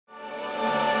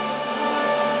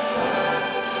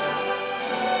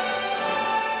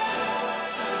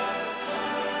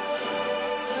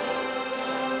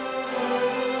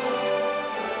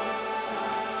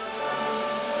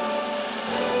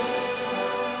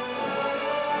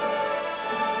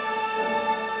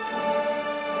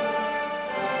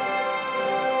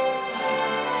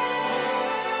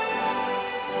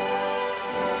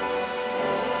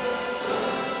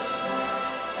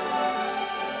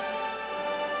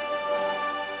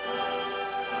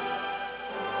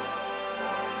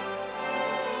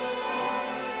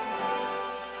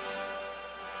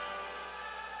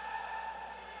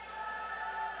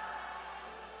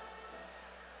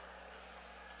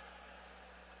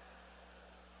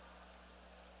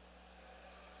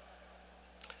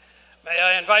May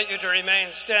I invite you to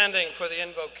remain standing for the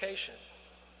invocation.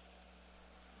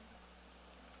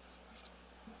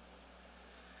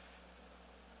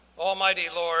 Almighty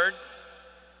Lord,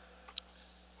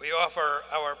 we offer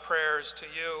our prayers to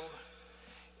you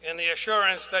in the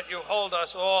assurance that you hold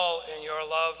us all in your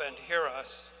love and hear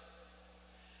us.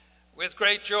 With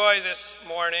great joy this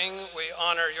morning, we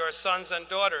honor your sons and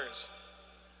daughters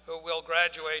who will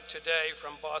graduate today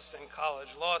from Boston College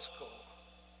Law School.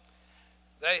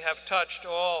 They have touched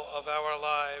all of our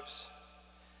lives.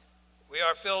 We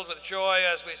are filled with joy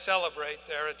as we celebrate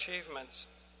their achievements.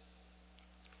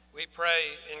 We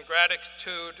pray in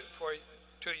gratitude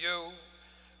to you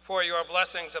for your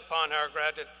blessings upon our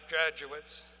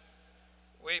graduates.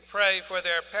 We pray for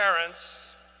their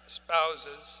parents,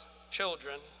 spouses,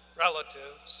 children,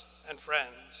 relatives, and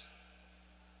friends.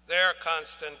 Their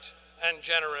constant and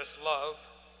generous love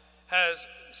has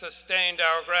sustained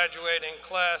our graduating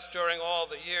class during all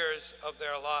the years of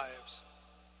their lives.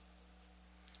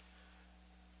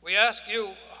 We ask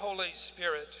you, Holy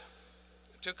Spirit,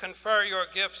 to confer your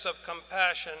gifts of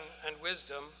compassion and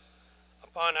wisdom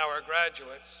upon our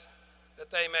graduates,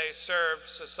 that they may serve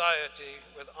society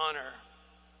with honor.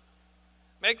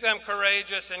 Make them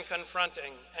courageous in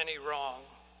confronting any wrong,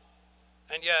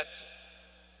 and yet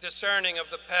discerning of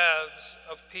the paths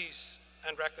of peace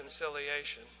and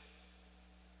reconciliation.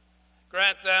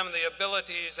 Grant them the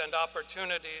abilities and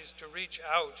opportunities to reach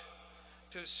out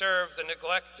to serve the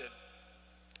neglected,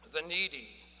 the needy,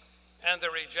 and the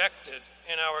rejected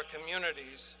in our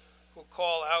communities who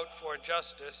call out for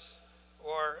justice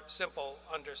or simple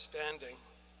understanding.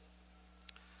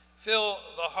 Fill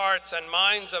the hearts and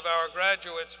minds of our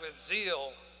graduates with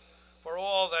zeal for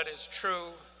all that is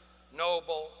true,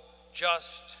 noble,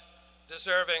 just,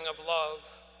 deserving of love,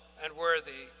 and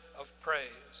worthy of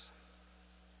praise.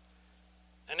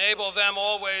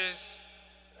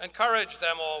 Encourage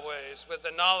them always with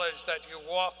the knowledge that you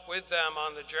walk with them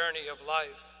on the journey of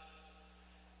life.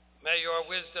 May your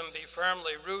wisdom be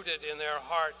firmly rooted in their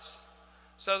hearts,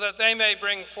 so that they may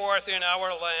bring forth in our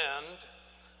land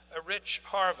a rich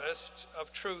harvest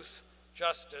of truth,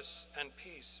 justice, and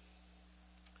peace.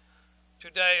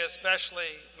 Today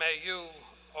especially, may you,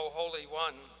 O Holy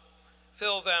One,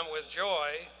 fill them with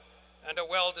joy and a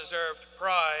well-deserved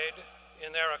pride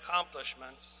in their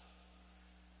accomplishments.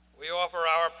 We offer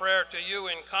our prayer to you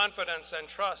in confidence and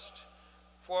trust,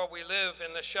 for we live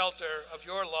in the shelter of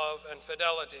your love and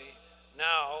fidelity,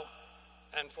 now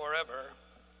and forever.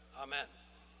 Amen.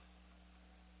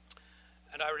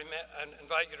 And I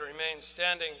invite you to remain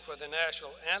standing for the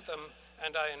national anthem,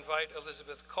 and I invite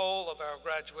Elizabeth Cole of our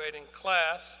graduating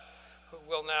class, who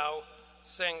will now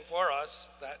sing for us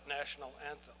that national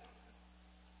anthem.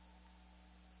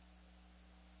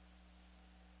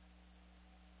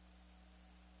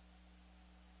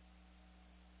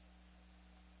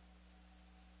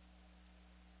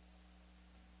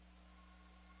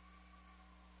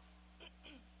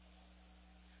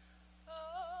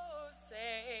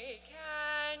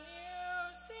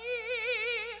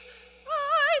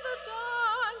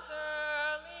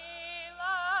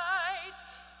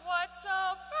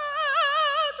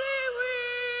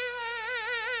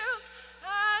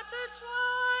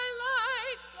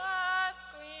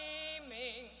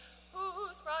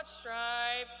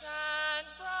 Stripes and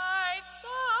bright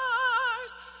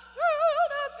stars through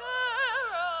the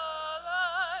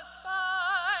perilous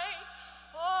fight,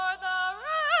 o'er the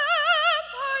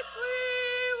ramparts we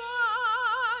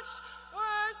watched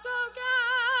were so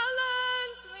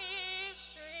gallantly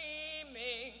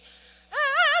streaming,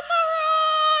 and the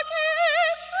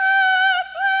rockets red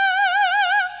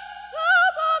flare, the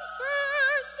bombs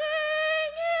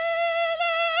bursting in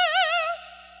air,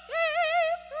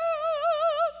 gave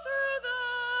proof through the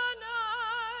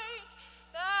night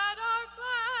that our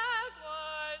flag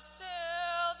was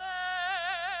still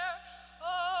there.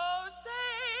 Oh,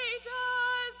 say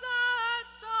does that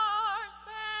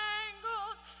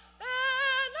star-spangled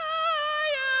banner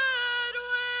yet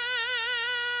wave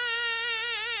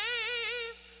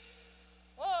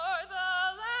o'er the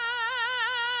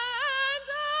land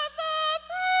of the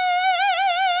free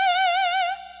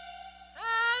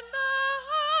and the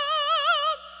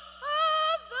hope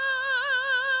of the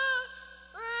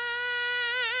brave?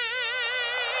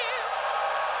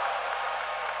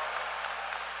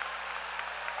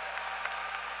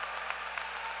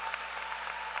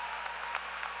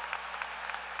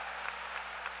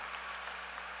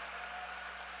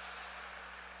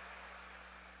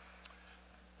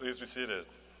 Please be seated.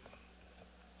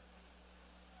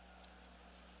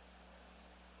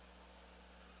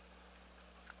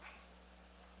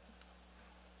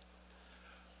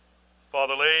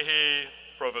 Father Leahy,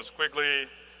 Provost Quigley,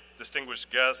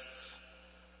 distinguished guests,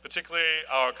 particularly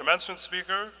our commencement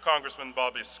speaker, Congressman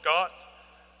Bobby Scott,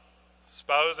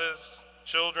 spouses,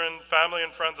 children, family,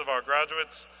 and friends of our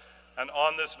graduates, and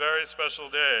on this very special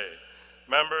day,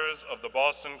 members of the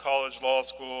Boston College Law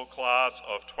School class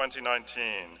of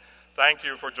 2019. Thank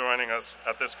you for joining us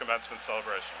at this commencement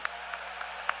celebration.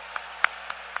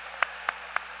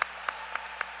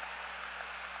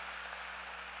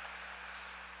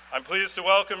 I'm pleased to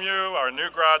welcome you, our new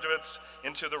graduates,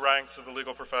 into the ranks of the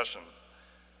legal profession.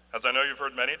 As I know you've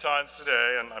heard many times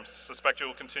today, and I suspect you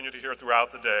will continue to hear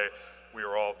throughout the day, we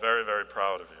are all very, very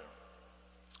proud of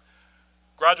you.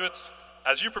 Graduates,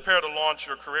 as you prepare to launch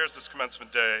your careers this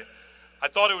commencement day, I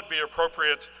thought it would be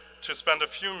appropriate to spend a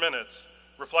few minutes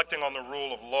reflecting on the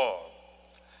rule of law,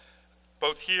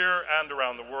 both here and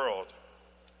around the world.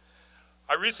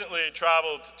 I recently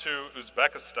traveled to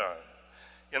Uzbekistan,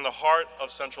 in the heart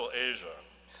of Central Asia.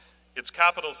 Its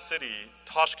capital city,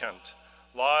 Tashkent,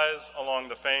 lies along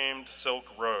the famed Silk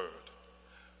Road.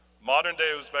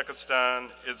 Modern-day Uzbekistan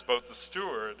is both the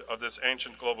steward of this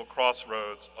ancient global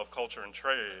crossroads of culture and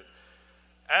trade,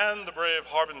 and the brave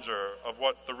harbinger of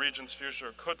what the region's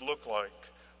future could look like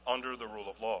under the rule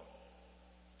of law.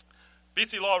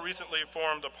 BC Law recently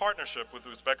formed a partnership with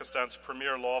Uzbekistan's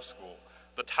premier law school,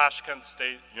 the Tashkent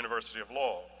State University of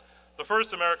Law, the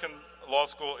first American law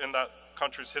school in that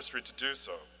country's history to do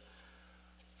so.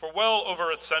 For well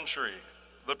over a century,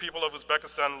 the people of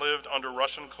Uzbekistan lived under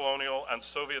Russian colonial and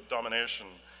Soviet domination,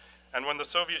 and when the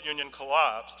Soviet Union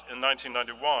collapsed in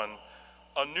 1991,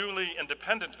 a newly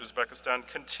independent Uzbekistan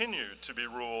continued to be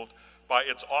ruled by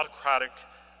its autocratic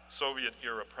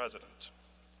Soviet-era president.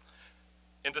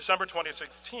 In December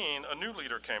 2016, a new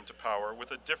leader came to power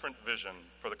with a different vision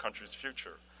for the country's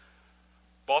future.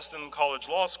 Boston College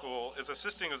Law School is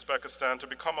assisting Uzbekistan to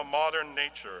become a modern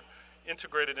nature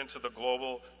integrated into the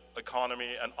global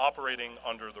economy and operating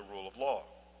under the rule of law.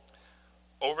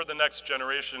 Over the next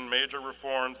generation, major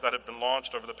reforms that have been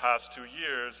launched over the past 2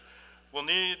 years will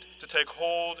need to take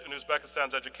hold in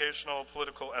Uzbekistan's educational,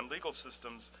 political, and legal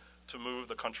systems to move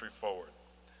the country forward.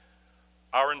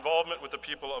 Our involvement with the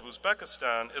people of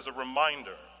Uzbekistan is a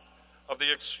reminder of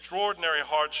the extraordinary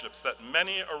hardships that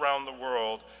many around the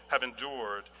world have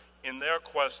endured in their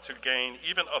quest to gain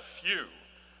even a few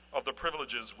of the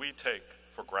privileges we take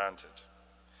for granted.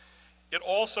 It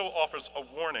also offers a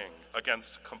warning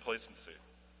against complacency.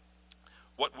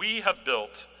 What we have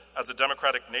built as a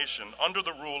democratic nation under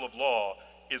the rule of law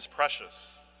is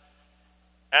precious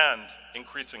and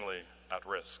increasingly at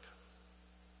risk.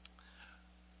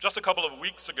 Just a couple of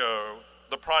weeks ago,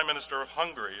 the Prime Minister of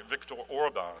Hungary, Viktor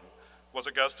Orbán, was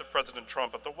a guest of President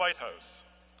Trump at the White House.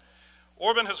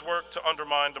 Orbán has worked to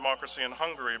undermine democracy in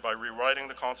Hungary by rewriting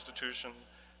the constitution,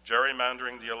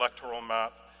 gerrymandering the electoral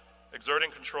map, exerting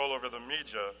control over the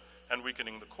media, and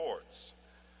weakening the courts.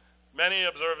 Many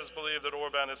observers believe that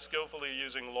Orbán is skillfully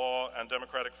using law and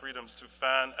democratic freedoms to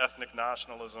fan ethnic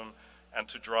nationalism and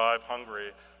to drive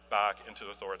Hungary back into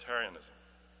authoritarianism.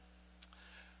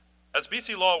 As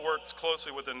BC Law works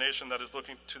closely with a nation that is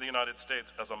looking to the United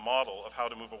States as a model of how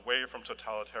to move away from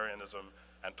totalitarianism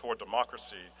and toward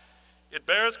democracy, it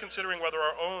bears considering whether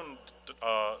our own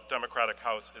democratic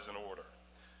house is in order.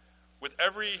 With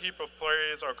every heap of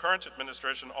praise our current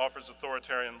administration offers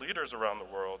authoritarian leaders around the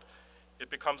world, it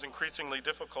becomes increasingly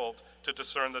difficult to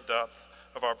discern the depth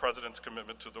of our president's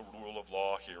commitment to the rule of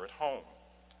law here at home.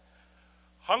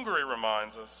 Hungary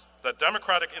reminds us that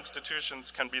democratic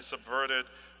institutions can be subverted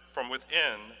from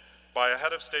within by a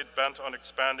head of state bent on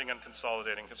expanding and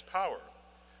consolidating his power.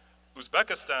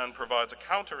 Uzbekistan provides a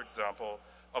counterexample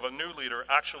of a new leader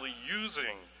actually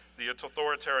using the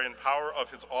authoritarian power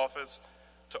of his office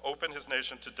to open his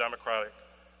nation to democratic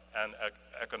and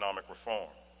economic reform.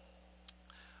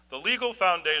 The legal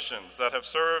foundations that have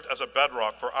served as a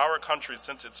bedrock for our country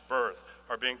since its birth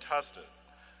are being tested.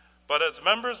 But as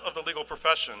members of the legal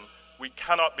profession, we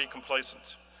cannot be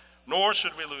complacent, nor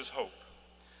should we lose hope.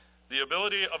 The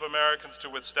ability of Americans to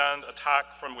withstand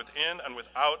attack from within and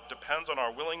without depends on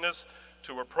our willingness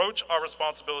to approach our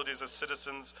responsibilities as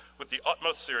citizens with the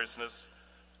utmost seriousness,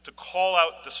 to call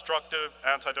out destructive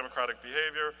anti-democratic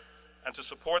behavior, and to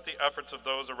support the efforts of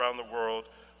those around the world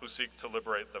who seek to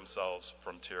liberate themselves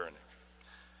from tyranny.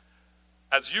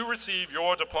 As you receive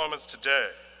your diplomas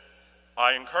today,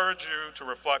 I encourage you to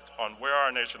reflect on where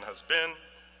our nation has been,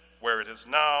 where it is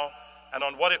now, and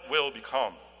on what it will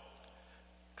become.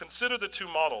 Consider the two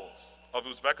models of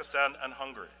Uzbekistan and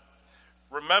Hungary.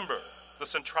 Remember the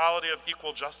centrality of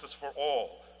equal justice for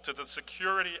all to the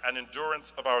security and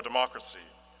endurance of our democracy,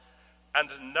 and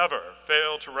never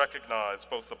fail to recognize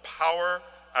both the power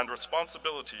and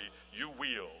responsibility you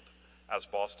wield as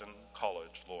Boston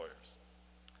College lawyers.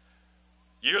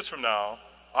 Years from now,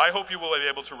 I hope you will be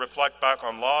able to reflect back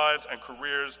on lives and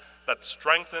careers that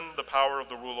strengthen the power of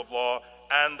the rule of law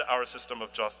and our system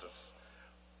of justice.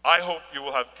 I hope you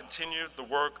will have continued the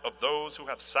work of those who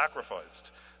have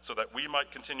sacrificed so that we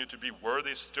might continue to be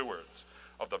worthy stewards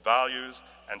of the values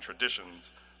and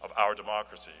traditions of our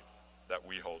democracy that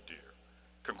we hold dear.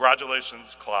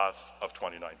 Congratulations, class of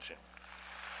 2019.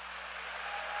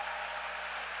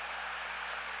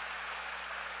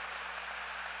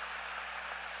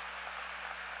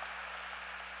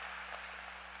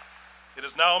 It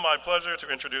is now my pleasure to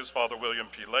introduce Father William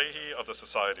P. Leahy of the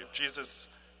Society of Jesus,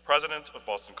 President of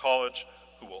Boston College,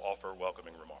 who will offer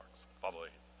welcoming remarks. Father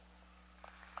Leahy.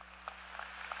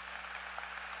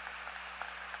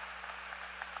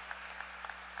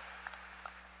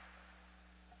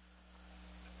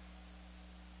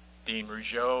 Dean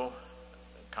Rougeau,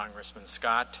 Congressman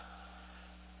Scott,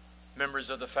 members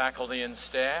of the faculty and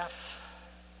staff,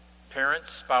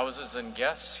 parents, spouses, and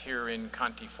guests here in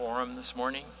Conti Forum this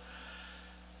morning,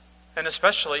 and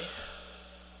especially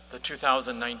the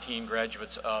 2019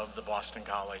 graduates of the Boston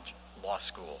College Law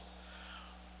School.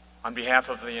 On behalf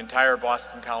of the entire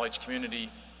Boston College community,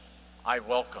 I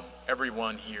welcome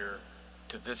everyone here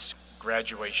to this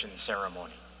graduation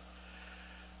ceremony.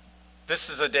 This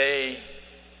is a day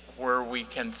where we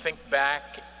can think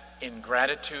back in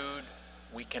gratitude,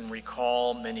 we can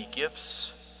recall many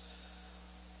gifts,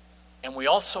 and we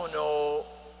also know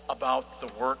about the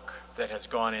work that has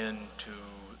gone into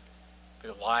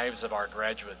the lives of our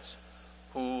graduates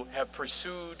who have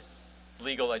pursued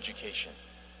legal education.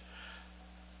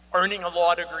 Earning a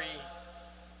law degree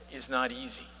is not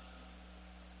easy.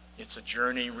 It's a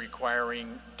journey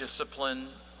requiring discipline,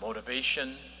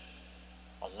 motivation,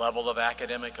 a level of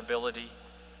academic ability,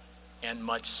 and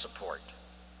much support.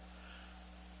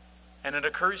 And it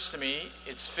occurs to me,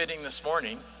 it's fitting this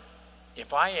morning,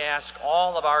 if I ask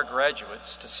all of our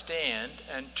graduates to stand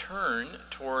and turn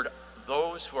toward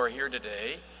those who are here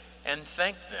today and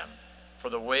thank them for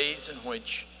the ways in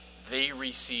which they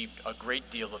received a great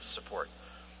deal of support.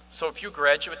 So if you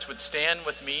graduates would stand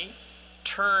with me,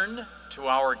 turn to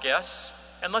our guests,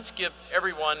 and let's give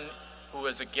everyone who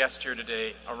is a guest here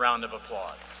today a round of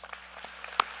applause.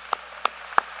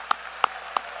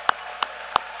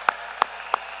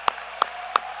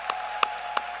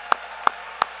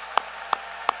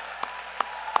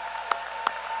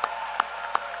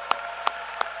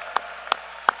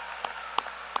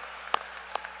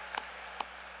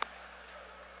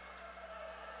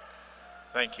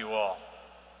 Thank you all.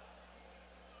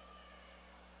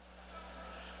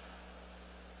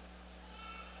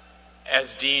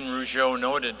 As Dean Rougeau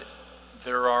noted,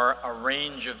 there are a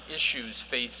range of issues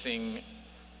facing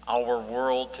our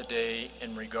world today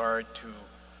in regard to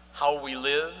how we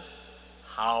live,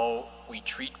 how we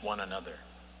treat one another.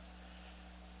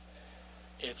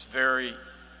 It's very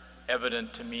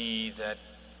evident to me that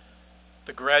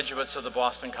the graduates of the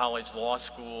Boston College Law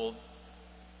School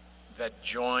that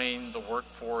join the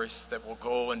workforce, that will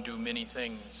go and do many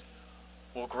things,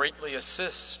 will greatly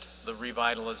assist the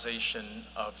revitalization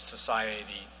of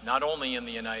society, not only in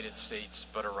the United States,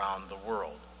 but around the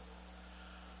world.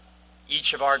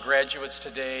 Each of our graduates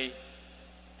today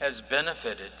has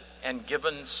benefited and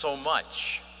given so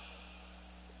much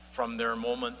from their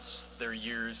moments, their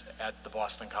years at the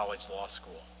Boston College Law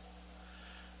School.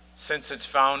 Since its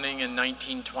founding in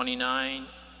 1929,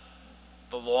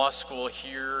 the law school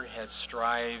here has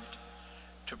strived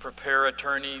to prepare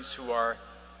attorneys who are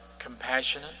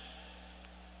compassionate,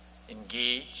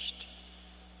 engaged,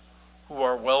 who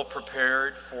are well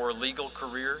prepared for legal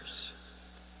careers,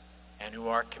 and who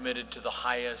are committed to the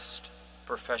highest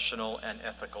professional and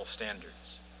ethical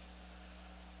standards.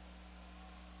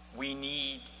 We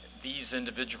need these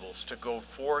individuals to go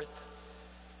forth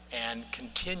and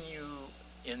continue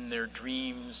in their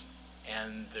dreams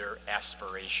and their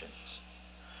aspirations.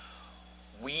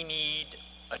 We need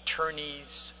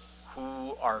attorneys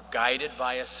who are guided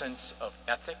by a sense of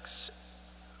ethics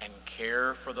and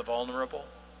care for the vulnerable,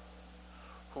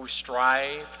 who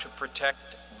strive to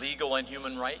protect legal and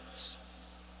human rights,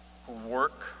 who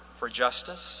work for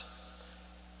justice,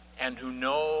 and who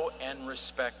know and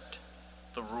respect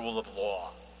the rule of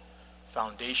law,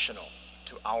 foundational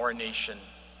to our nation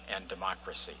and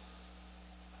democracy.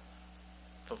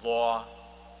 The law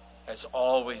has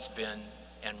always been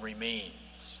and remains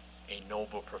a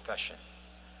noble profession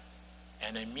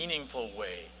and a meaningful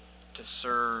way to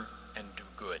serve and do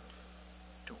good,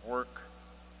 to work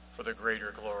for the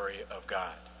greater glory of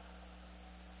God.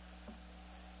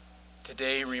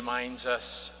 Today reminds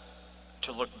us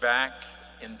to look back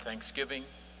in thanksgiving,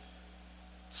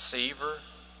 savor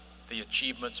the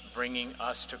achievements bringing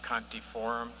us to Conti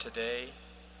Forum today,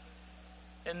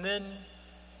 and then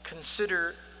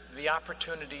consider the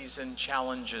opportunities and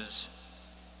challenges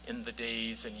in the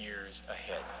days and years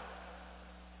ahead.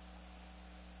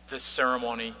 This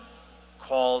ceremony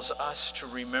calls us to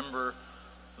remember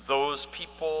those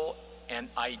people and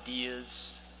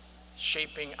ideas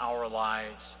shaping our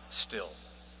lives still,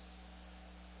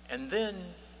 and then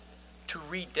to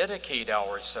rededicate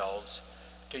ourselves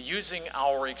to using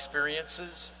our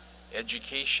experiences,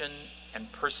 education,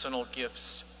 and personal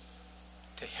gifts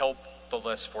to help the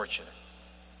less fortunate.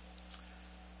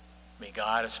 May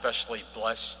God especially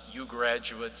bless you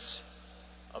graduates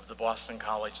of the Boston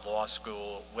College Law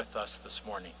School with us this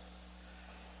morning.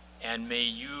 And may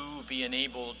you be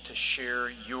enabled to share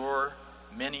your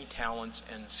many talents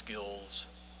and skills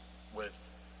with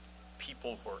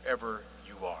people wherever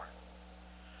you are.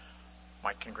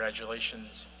 My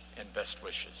congratulations and best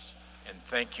wishes. And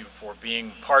thank you for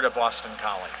being part of Boston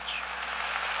College.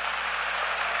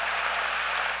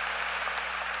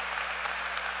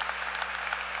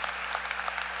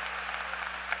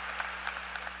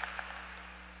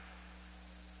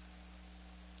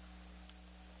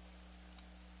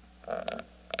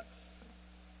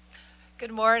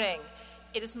 Good morning.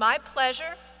 It is my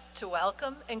pleasure to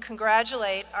welcome and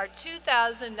congratulate our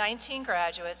 2019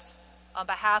 graduates on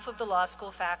behalf of the law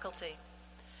school faculty.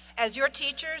 As your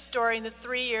teachers during the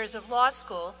 3 years of law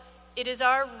school, it is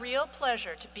our real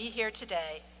pleasure to be here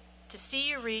today to see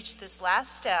you reach this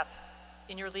last step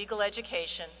in your legal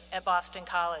education at Boston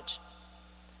College.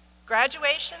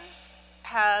 Graduations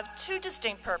have two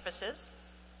distinct purposes.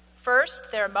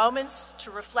 First, they're moments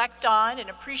to reflect on and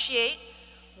appreciate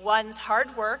one's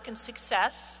hard work and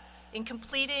success in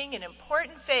completing an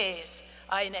important phase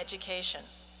in education.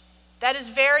 That is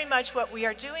very much what we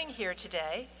are doing here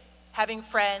today, having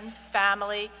friends,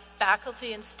 family,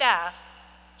 faculty, and staff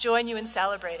join you in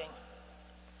celebrating.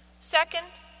 Second,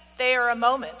 they are a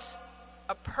moment,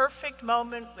 a perfect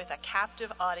moment with a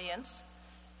captive audience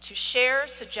to share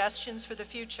suggestions for the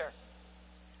future.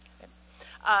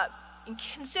 In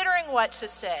considering what to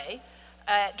say,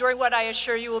 during what I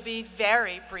assure you will be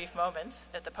very brief moments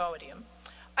at the podium,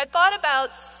 I thought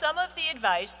about some of the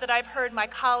advice that I've heard my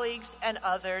colleagues and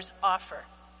others offer.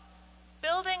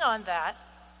 Building on that,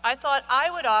 I thought I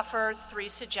would offer 3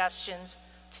 suggestions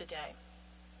today.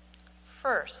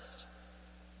 First,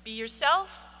 be yourself,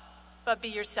 but be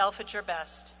yourself at your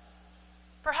best.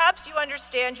 Perhaps you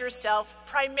understand yourself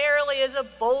primarily as a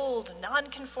bold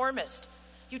nonconformist.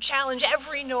 You challenge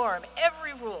every norm,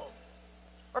 every rule.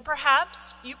 Or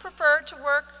perhaps you prefer to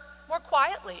work more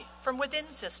quietly from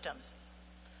within systems.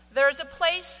 There is a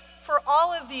place for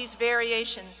all of these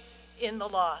variations in the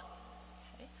law.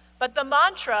 Okay? But the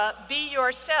mantra, be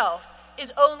yourself,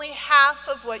 is only half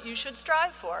of what you should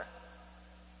strive for.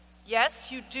 Yes,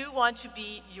 you do want to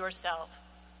be yourself,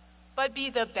 but be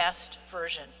the best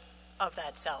version of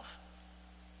that self.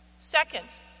 Second,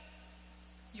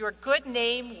 your good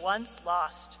name once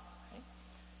lost. Okay?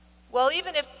 Well,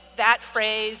 even if that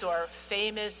phrase or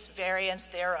famous variants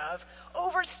thereof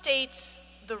overstates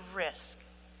the risk,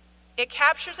 it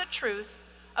captures a truth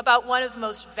about one of the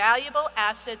most valuable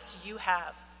assets you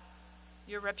have,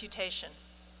 your reputation.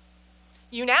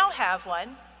 You now have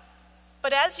one,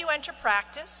 but as you enter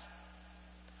practice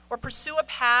or pursue a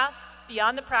path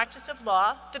beyond the practice of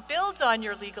law that builds on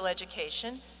your legal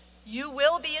education, you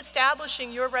will be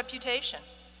establishing your reputation.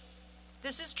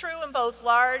 This is true in both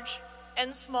large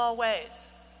and small ways.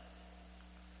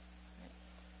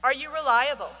 Are you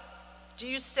reliable? Do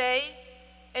you say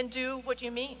and do what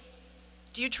you mean?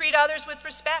 Do you treat others with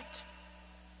respect?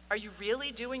 Are you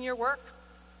really doing your work?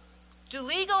 Do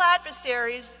legal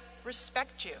adversaries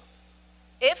respect you?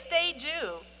 If they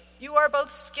do, you are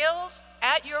both skilled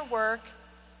at your work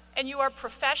and you are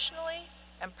professionally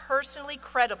and personally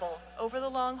credible over the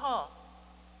long haul.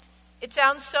 It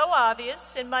sounds so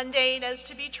obvious and mundane as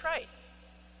to be trite,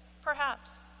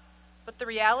 perhaps, but the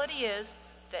reality is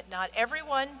that not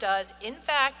everyone does, in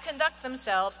fact, conduct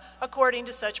themselves according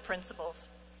to such principles.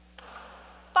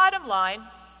 Bottom line,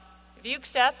 if you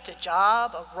accept a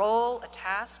job, a role, a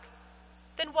task,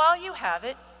 then while you have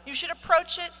it, you should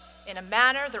approach it in a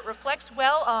manner that reflects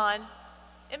well on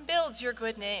and builds your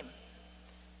good name.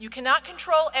 You cannot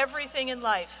control everything in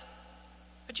life,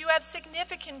 but you have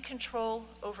significant control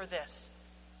over this.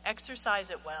 Exercise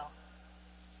it well.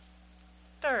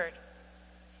 Third,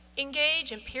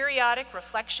 engage in periodic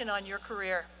reflection on your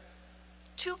career.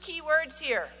 2 key words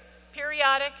here,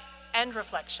 periodic and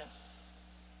reflection.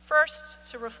 First,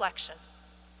 to reflection.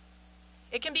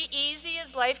 It can be easy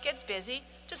as life gets busy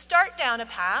to start down a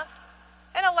path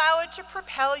and allow it to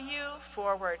propel you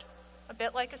forward, a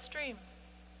bit like a stream.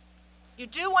 You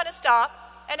do want to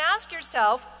stop and ask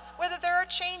yourself whether there are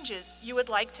changes you would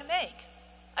like to make.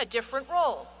 A different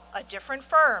role, a different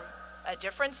firm, a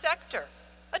different sector,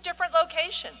 a different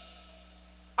location.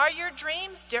 Are your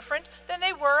dreams different than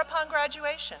they were upon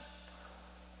graduation?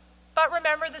 But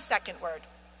remember the second word,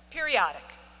 periodic.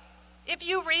 If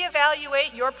you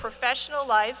reevaluate your professional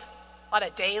life on a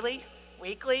daily,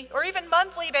 weekly, or even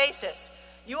monthly basis,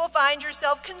 you will find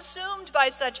yourself consumed by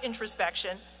such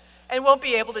introspection and won't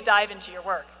be able to dive into your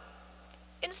work.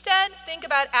 Instead, think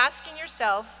about asking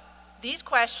yourself these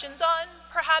questions on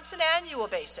perhaps an annual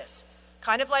basis,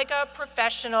 kind of like a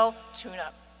professional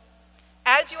tune-up.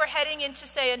 As you are heading into,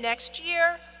 say, a next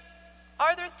year,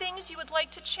 are there things you would like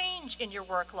to change in your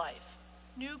work life?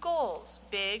 New goals,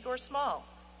 big or small?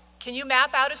 Can you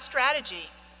map out a strategy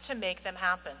to make them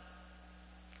happen?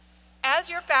 As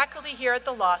your faculty here at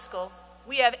the law school,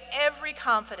 we have every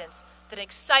confidence that an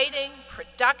exciting,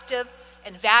 productive,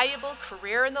 and valuable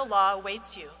career in the law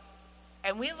awaits you.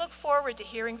 And we look forward to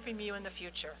hearing from you in the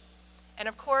future. And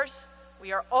of course,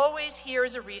 we are always here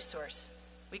as a resource.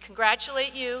 We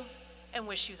congratulate you and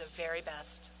wish you the very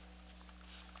best.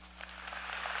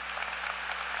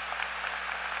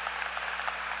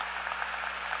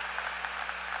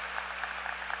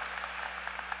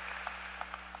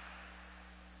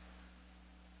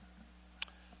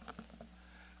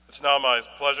 It's now my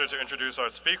pleasure to introduce our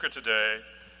speaker today,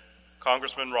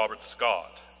 Congressman Robert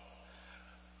Scott.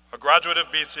 A graduate of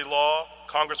BC Law,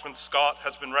 Congressman Scott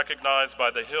has been recognized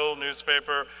by the Hill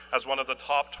newspaper as one of the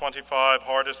top 25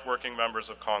 hardest working members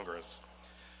of Congress.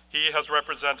 He has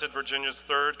represented Virginia's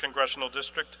 3rd Congressional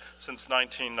District since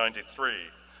 1993,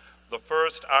 the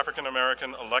first African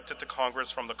American elected to Congress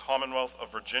from the Commonwealth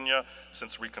of Virginia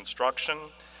since Reconstruction,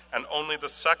 and only the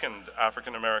 2nd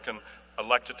African American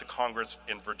elected to Congress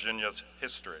in Virginia's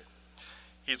history.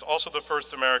 He's also the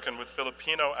first American with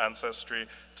Filipino ancestry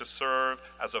to serve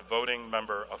as a voting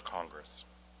member of Congress.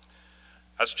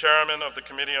 As chairman of the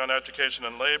Committee on Education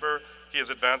and Labor, he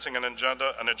is advancing an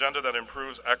agenda that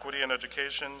improves equity in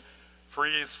education,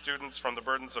 frees students from the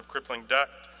burdens of crippling debt,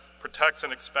 protects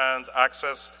and expands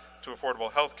access to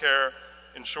affordable health care,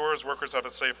 ensures workers have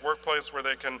a safe workplace where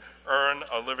they can earn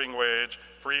a living wage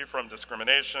free from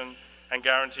discrimination, and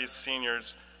guarantees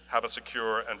seniors have a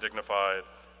secure and dignified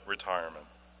retirement.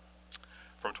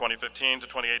 From 2015 to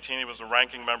 2018, he was a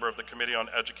ranking member of the Committee on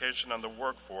Education and the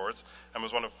Workforce and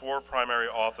was one of 4 primary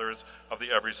authors of the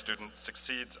Every Student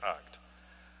Succeeds Act.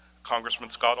 Congressman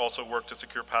Scott also worked to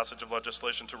secure passage of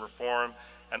legislation to reform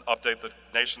and update the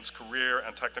nation's career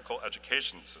and technical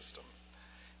education system.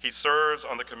 He serves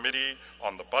on the Committee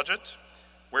on the Budget,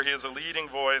 where he is a leading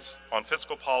voice on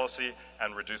fiscal policy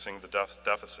and reducing the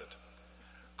deficit.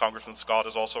 Congressman Scott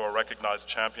is also a recognized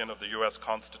champion of the U.S.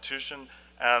 Constitution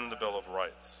and the Bill of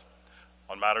Rights.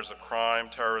 On matters of crime,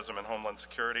 terrorism, and homeland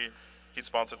security, he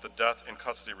sponsored the Death in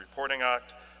Custody Reporting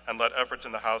Act and led efforts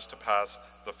in the House to pass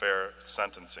the Fair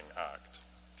Sentencing Act,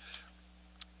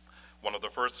 one of the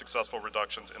first successful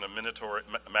reductions in a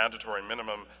mandatory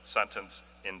minimum sentence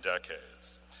in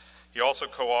decades. He also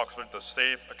co-authored the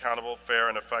Safe, Accountable, Fair,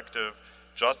 and Effective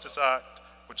Justice Act,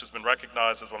 which has been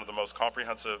recognized as one of the most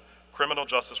comprehensive criminal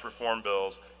justice reform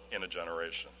bills in a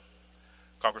generation.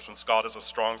 Congressman Scott is a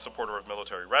strong supporter of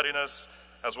military readiness,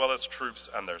 as well as troops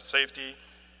and their safety.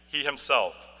 He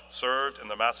himself served in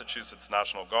the Massachusetts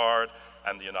National Guard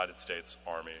and the United States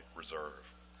Army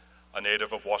Reserve. A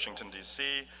native of Washington, D.C.,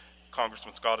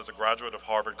 Congressman Scott is a graduate of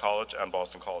Harvard College and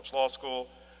Boston College Law School.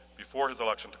 Before his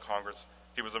election to Congress,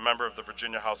 he was a member of the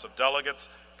Virginia House of Delegates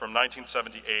from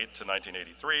 1978 to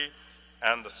 1983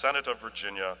 and the Senate of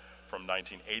Virginia from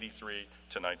 1983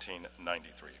 to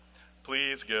 1993.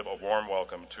 Please give a warm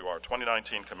welcome to our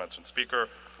 2019 Commencement Speaker,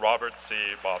 Robert C.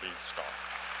 Bobby Scott.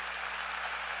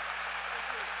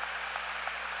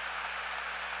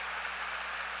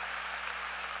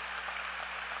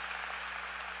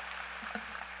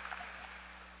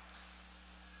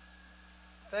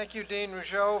 Thank you, Dean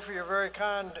Rougeau, for your very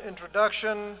kind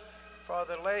introduction.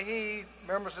 Father Leahy,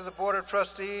 members of the Board of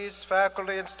Trustees,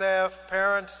 faculty and staff,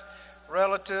 parents,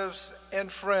 relatives,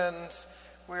 and friends,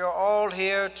 we are all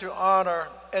here to honor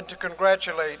and to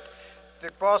congratulate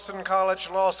the Boston College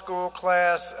Law School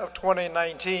class of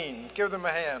 2019. Give them a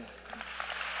hand.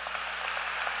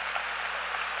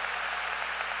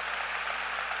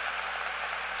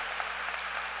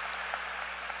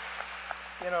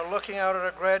 You know, looking out at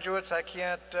our graduates, I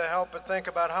can't help but think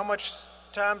about how much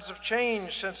times have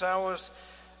changed since I was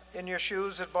in your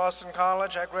shoes at Boston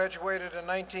College. I graduated in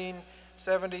 19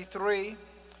 1973.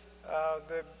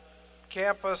 The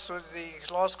campus,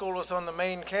 the law school was on the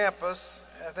main campus.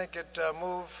 I think it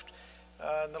moved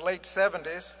in the late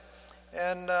 70s.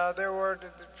 And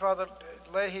Father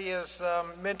Leahy has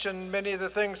mentioned many of the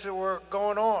things that were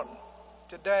going on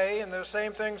today, and the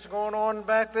same things going on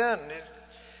back then.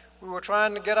 We were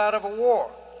trying to get out of a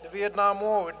war, the Vietnam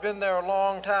War. We'd been there a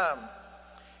long time.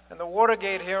 And the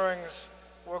Watergate hearings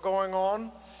were going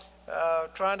on,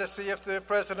 trying to see if the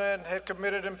president had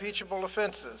committed impeachable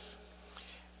offenses.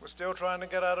 We're still trying to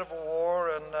get out of a war,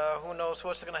 and who knows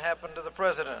what's going to happen to the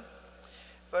president.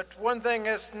 But one thing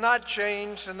has not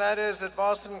changed, and that is that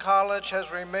Boston College has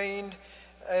remained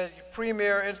a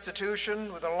premier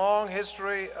institution with a long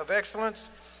history of excellence,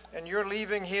 and you're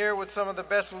leaving here with some of the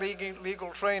best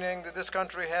legal training that this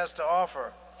country has to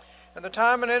offer. And the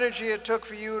time and energy it took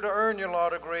for you to earn your law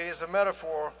degree is a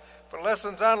metaphor for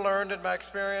lessons I learned in my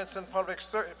experience in public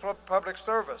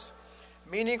service.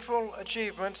 Meaningful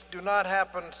achievements do not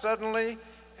happen suddenly,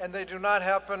 and they do not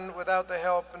happen without the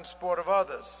help and support of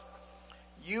others.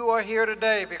 You are here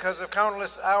today because of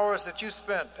countless hours that you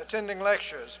spent attending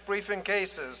lectures, briefing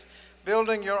cases,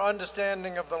 building your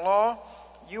understanding of the law.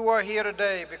 You are here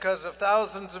today because of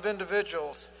thousands of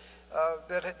individuals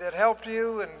that helped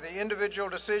you and the individual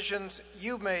decisions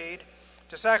you made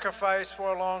to sacrifice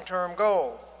for a long-term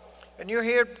goal. And you're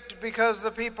here because of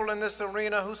the people in this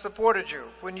arena who supported you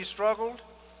when you struggled,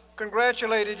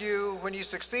 congratulated you when you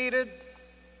succeeded,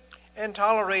 and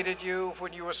tolerated you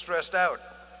when you were stressed out.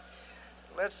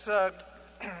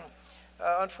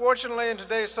 Unfortunately, in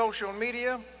today's social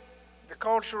media, the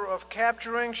culture of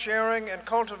capturing, sharing, and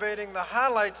cultivating the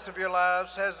highlights of your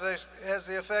lives has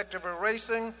the effect of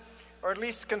erasing, or at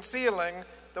least concealing,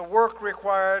 the work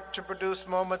required to produce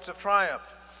moments of triumph.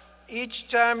 Each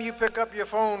time you pick up your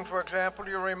phone, for example,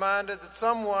 you're reminded that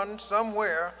someone,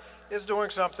 somewhere, is doing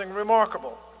something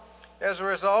remarkable. As a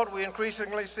result, we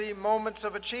increasingly see moments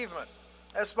of achievement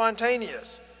as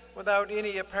spontaneous, without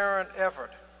any apparent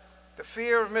effort. The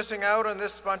fear of missing out on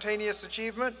this spontaneous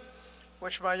achievement,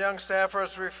 which my young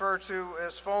staffers refer to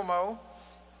as FOMO.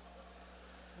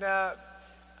 Now,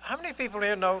 how many people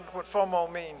here know what FOMO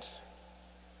means?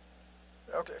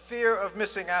 Okay, fear of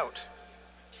missing out.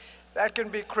 That can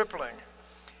be crippling.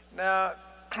 Now,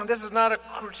 this is not a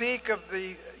critique of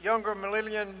the younger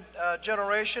millennial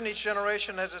generation. Each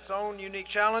generation has its own unique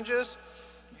challenges.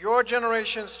 Your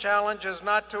generation's challenge is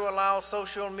not to allow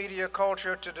social media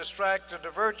culture to distract or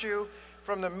divert you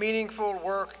from the meaningful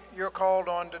work you're called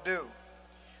on to do.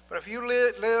 But if you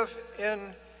live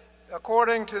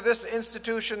according to this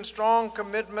institution's strong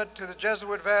commitment to the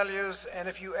Jesuit values, and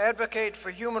if you advocate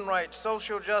for human rights,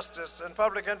 social justice, and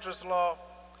public interest law,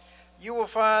 you will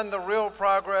find the real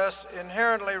progress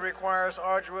inherently requires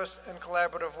arduous and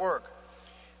collaborative work.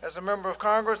 As a member of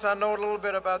Congress, I know a little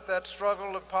bit about that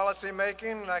struggle of policy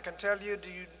making, and I can tell you,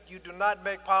 you do not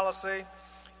make policy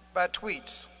by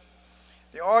tweets.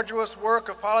 The arduous work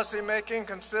of policy making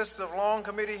consists of long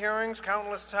committee hearings,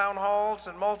 countless town halls,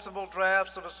 and multiple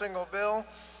drafts of a single bill,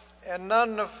 and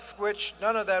none of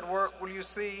that work will you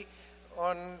see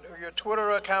on your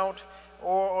Twitter account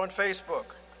or on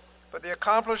Facebook. But the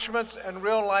accomplishments in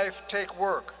real life take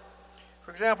work.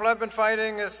 For example, I've been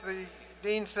fighting, as the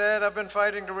Dean said, I've been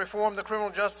fighting to reform the criminal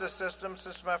justice system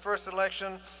since my first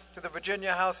election to the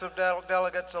Virginia House of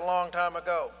Delegates a long time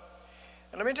ago.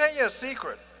 And let me tell you a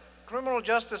secret. Criminal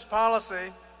justice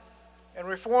policy and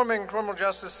reforming criminal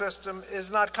justice system is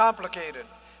not complicated,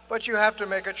 but you have to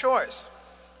make a choice.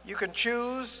 You can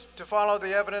choose to follow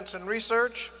the evidence and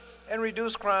research and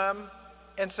reduce crime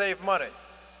and save money.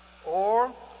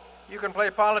 Or you can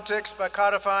play politics by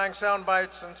codifying sound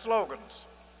bites and slogans.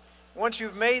 Once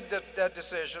you've made that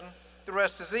decision, the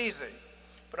rest is easy.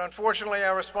 But unfortunately,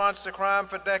 our response to crime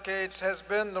for decades has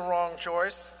been the wrong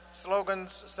choice.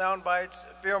 Slogans, sound bites,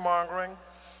 fear-mongering.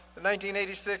 The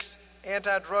 1986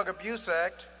 Anti-Drug Abuse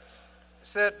Act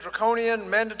set draconian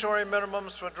mandatory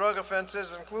minimums for drug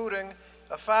offenses, including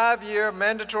a 5-year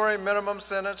mandatory minimum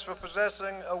sentence for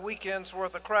possessing a weekend's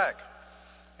worth of crack.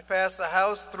 It passed the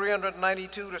House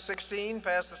 392-16,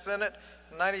 passed the Senate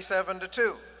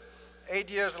 97-2. 8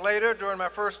 years later, during my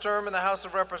first term in the House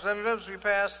of Representatives, we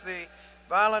passed the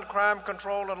Violent Crime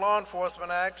Control and Law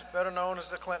Enforcement Act, better known as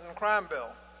the Clinton Crime Bill.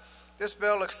 This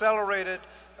bill accelerated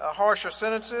harsher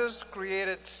sentences,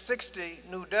 created 60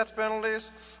 new death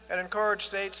penalties, and encouraged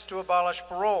states to abolish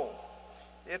parole.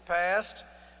 It passed,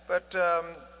 but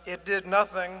it did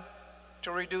nothing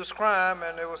to reduce crime,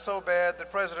 and it was so bad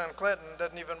that President Clinton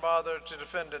doesn't even bother to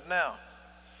defend it now.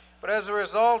 But as a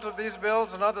result of these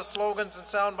bills and other slogans and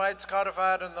sound bites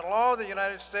codified in the law, the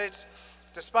United States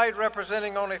despite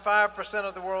representing only 5%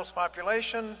 of the world's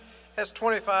population, has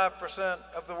 25%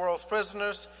 of the world's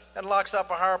prisoners and locks up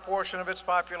a higher portion of its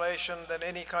population than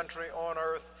any country on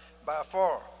earth by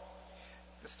far.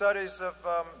 The studies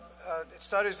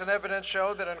and evidence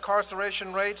show that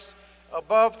incarceration rates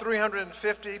above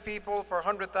 350 people per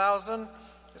 100,000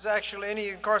 is actually, any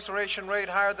incarceration rate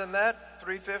higher than that,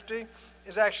 350,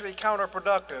 is actually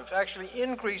counterproductive, actually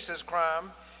increases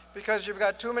crime, because you've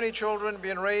got too many children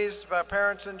being raised by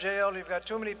parents in jail, you've got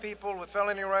too many people with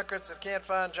felony records that can't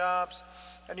find jobs,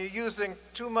 and you're using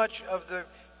too much of the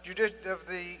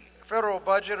federal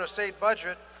budget or state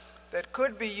budget that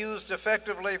could be used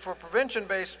effectively for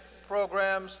prevention-based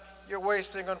programs, you're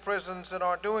wasting on prisons that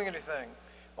aren't doing anything.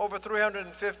 Over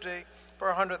 350 per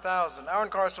 100,000. Our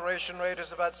incarceration rate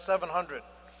is about 700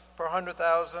 per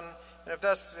 100,000.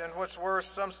 And what's worse,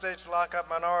 some states lock up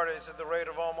minorities at the rate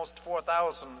of almost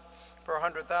 4,000 per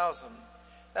 100,000.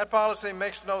 That policy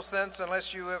makes no sense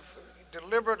unless you have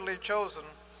deliberately chosen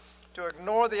to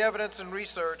ignore the evidence and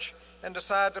research and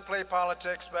decide to play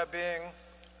politics by being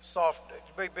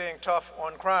tough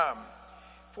on crime.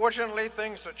 Fortunately,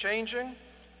 things are changing.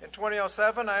 In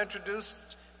 2007, I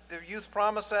introduced the Youth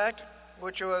Promise Act,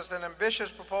 which was an ambitious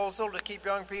proposal to keep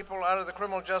young people out of the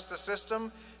criminal justice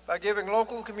system by giving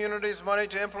local communities money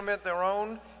to implement their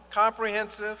own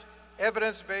comprehensive,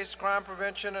 evidence-based crime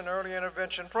prevention and early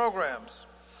intervention programs.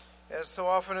 As so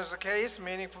often is the case,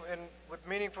 with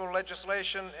meaningful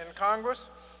legislation in Congress,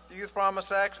 the Youth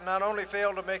Promise Act not only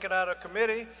failed to make it out of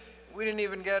committee, we didn't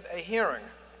even get a hearing.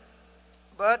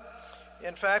 But,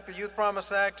 in fact, the Youth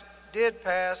Promise Act did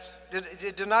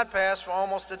not pass for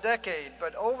almost a decade,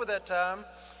 but over that time,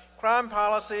 crime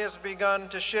policy has begun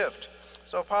to shift.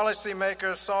 So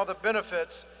policymakers saw the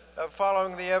benefits of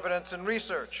following the evidence and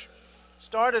research.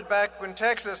 Started back in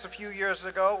Texas a few years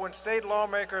ago when state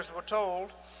lawmakers were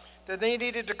told that they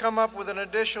needed to come up with an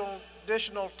additional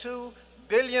 $2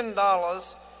 billion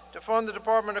to fund the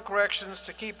Department of Corrections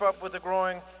to keep up with the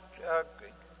growing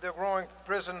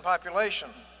prison population.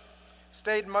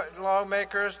 State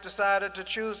lawmakers decided to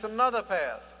choose another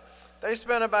path. They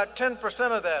spent about 10%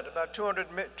 of that, about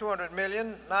 $200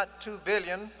 million, not $2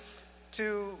 billion,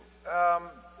 to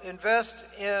invest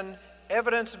in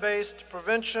evidence-based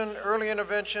prevention, early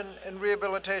intervention, and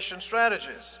rehabilitation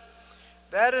strategies.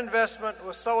 That investment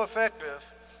was so effective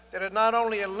that it not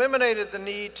only eliminated the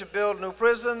need to build new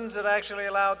prisons, it actually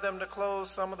allowed them to close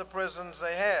some of the prisons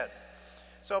they had.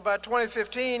 So by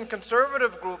 2015,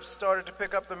 conservative groups started to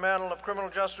pick up the mantle of criminal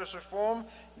justice reform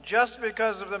just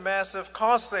because of the massive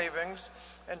cost savings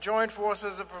and joined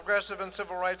forces of progressive and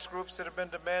civil rights groups that have been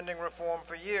demanding reform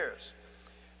for years.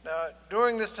 Now,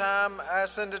 during this time, I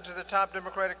ascended to the top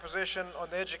Democratic position on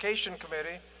the Education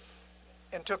Committee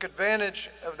and took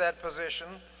advantage of that position.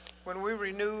 When we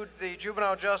renewed the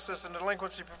Juvenile Justice and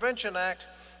Delinquency Prevention Act,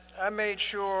 I made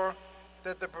sure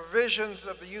that the provisions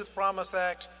of the Youth Promise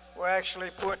Act were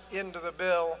actually put into the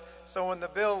bill. So when the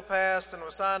bill passed and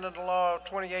was signed into law in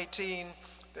 2018,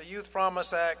 the Youth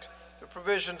Promise Act, the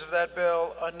provisions of that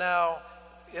bill are now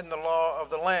in the law of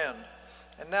the land.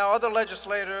 And now other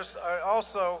legislators are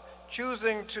also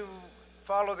choosing to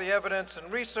follow the evidence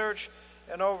and research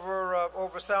and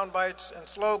over sound bites and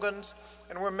slogans,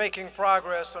 and we're making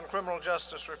progress on criminal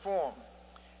justice reform.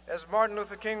 As Martin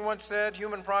Luther King once said,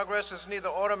 human progress is neither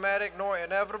automatic nor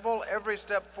inevitable. Every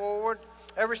step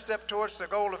towards the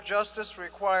goal of justice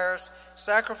requires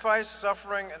sacrifice,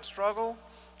 suffering, and struggle,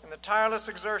 and the tireless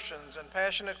exertions and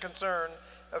passionate concern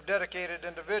of dedicated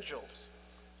individuals.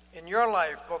 In your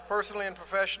life, both personally and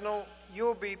professional,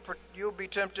 you'll be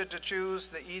tempted to choose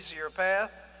the easier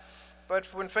path. But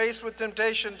when faced with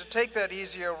temptation to take that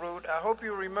easier route, I hope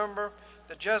you remember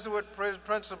the Jesuit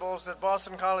principles that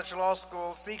Boston College Law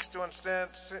School seeks to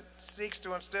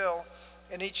instill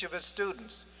in each of its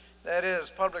students. That is,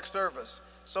 public service,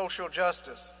 social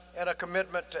justice, and a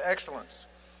commitment to excellence.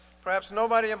 Perhaps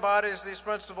nobody embodies these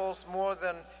principles more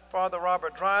than Father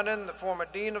Robert Drinan, the former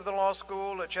dean of the law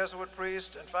school, a Jesuit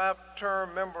priest, and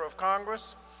 5-term member of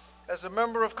Congress. As a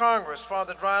member of Congress,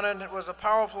 Father Drinan was a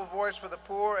powerful voice for the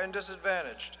poor and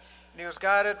disadvantaged, and he was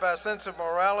guided by a sense of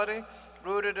morality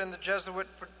rooted in the Jesuit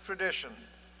tradition.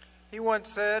 He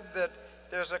once said that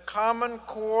there's a common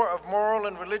core of moral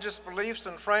and religious beliefs,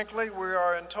 and frankly, we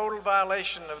are in total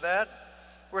violation of that.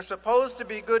 We're supposed to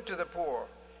be good to the poor.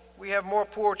 We have more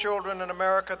poor children in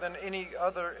America than any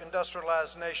other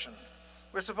industrialized nation.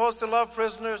 We're supposed to love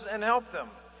prisoners and help them.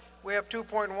 We have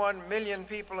 2.1 million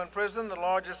people in prison, the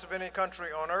largest of any country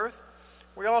on earth.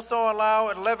 We also allow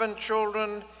 11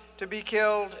 children to be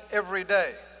killed every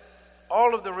day.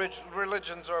 All of the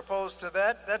religions are opposed to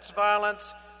that. That's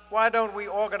violence Why don't we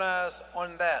organize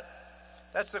on that?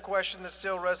 That's the question that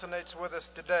still resonates with us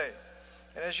today.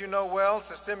 And as you know well,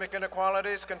 systemic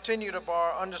inequalities continue to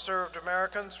bar underserved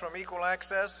Americans from equal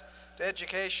access to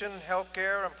education, health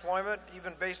care, employment,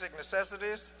 even basic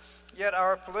necessities. Yet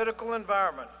our political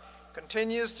environment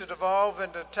continues to devolve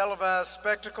into televised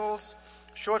spectacles,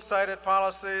 short-sighted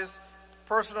policies,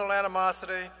 personal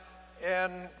animosity,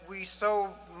 and we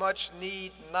so much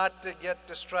need not to get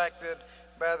distracted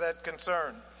by that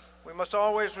concern. We must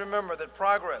always remember that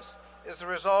progress is the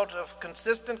result of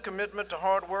consistent commitment to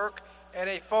hard work and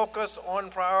a focus on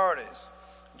priorities.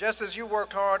 Just as you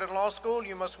worked hard in law school,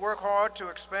 you must work hard to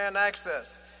expand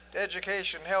access to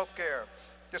education, health care,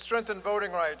 to strengthen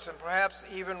voting rights, and perhaps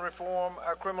even reform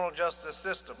our criminal justice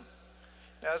system.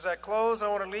 Now, as I close, I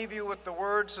want to leave you with the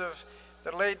words of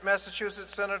the late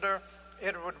Massachusetts Senator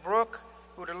Edward Brooke,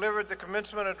 who delivered the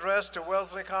commencement address to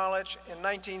Wellesley College in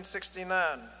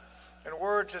 1969. In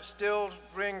words that still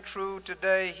ring true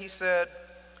today, he said,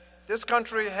 "This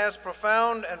country has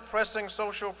profound and pressing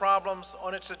social problems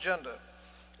on its agenda.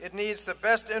 It needs the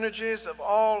best energies of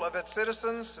all of its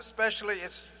citizens, especially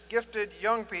its gifted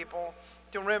young people,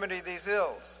 to remedy these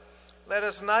ills. Let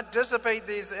us not dissipate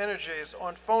these energies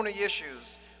on phony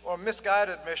issues or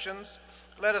misguided missions.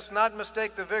 Let us not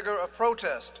mistake the vigor of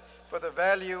protest for the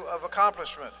value of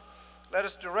accomplishment. Let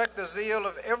us direct the zeal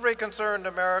of every concerned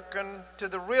American to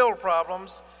the real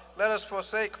problems. Let us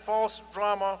forsake false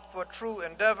drama for true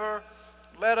endeavor.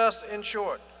 Let us, in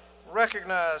short,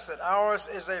 recognize that ours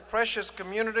is a precious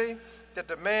community that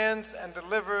demands and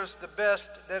delivers the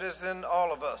best that is in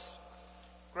all of us."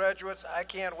 Graduates, I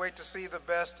can't wait to see the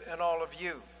best in all of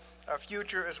you. Our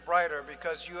future is brighter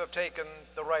because you have taken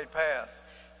the right path.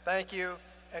 Thank you,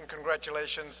 and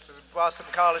congratulations to the Boston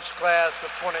College class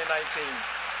of 2019.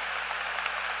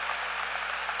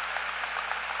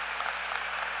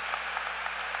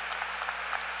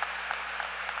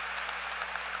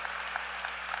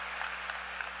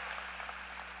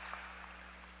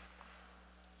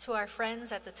 To our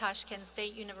friends at the Tashkent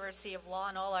State University of Law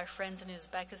and all our friends in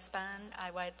Uzbekistan,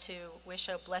 I want to wish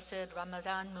a blessed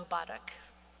Ramadan Mubarak.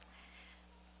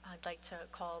 I'd like to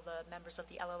call the members of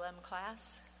the LLM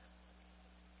class.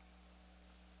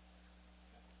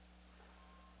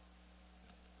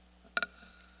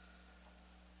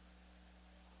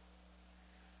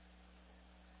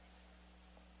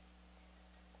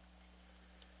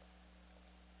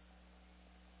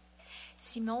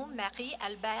 Simon-Marie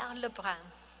Albert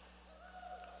Lebrun.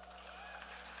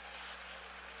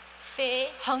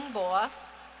 Fei Hengbo,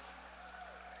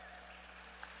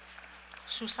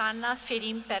 Susanna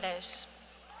Ferim Perez,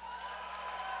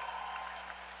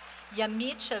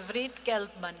 Yamit Shavrit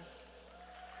Gelbman,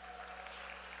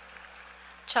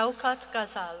 Chaukat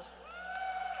Ghazal,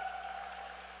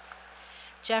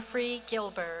 Jeffrey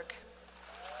Gilberg,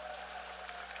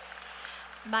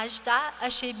 Majda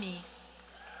Hashemi,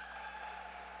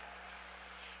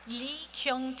 Lee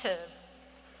Kyung-te,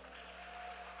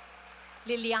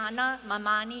 Liliana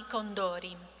Mamani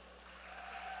Condori,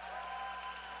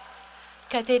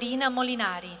 Caterina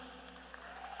Molinari,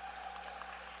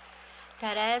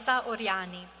 Teresa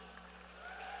Oriani,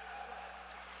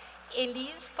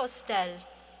 Elise Postel,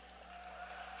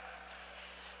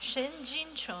 Shen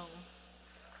Jin-chung,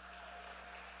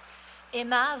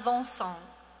 Emma Vincent,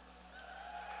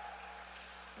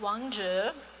 Wang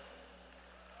Zhe,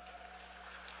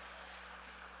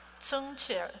 Zheng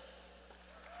Qie,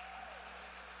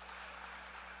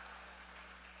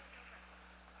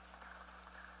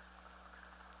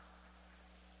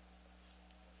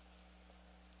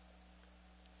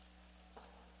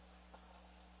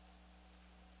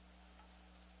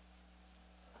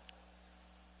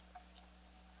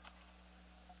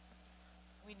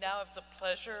 We now have the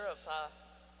pleasure of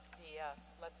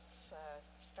let's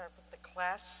start with the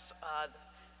class,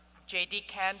 JD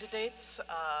candidates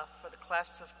for the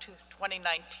class of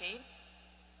 2019.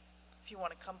 If you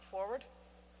want to come forward.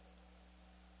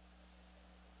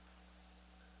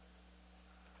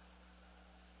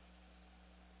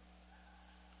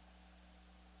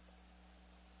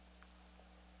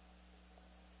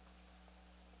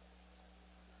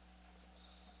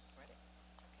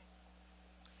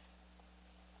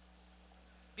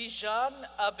 Bijan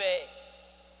Abe,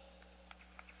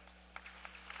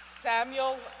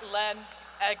 Samuel Len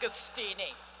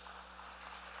Agostini,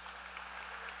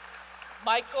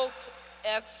 Michael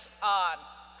S. Ahn,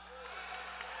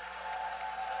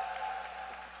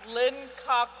 Lynn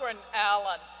Cochran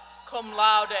Allen, cum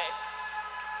laude,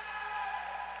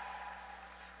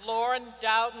 Lauren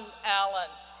Dowden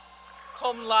Allen,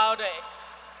 cum laude,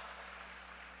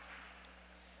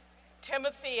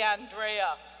 Timothy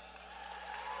Andrea,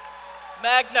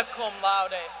 magna cum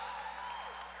laude.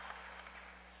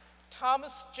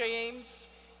 Thomas James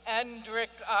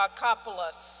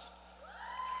Andrikopoulos.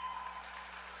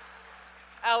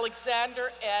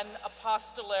 Alexander N.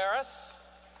 Apostolaris.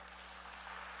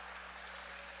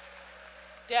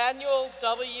 Daniel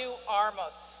W.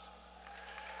 Armas.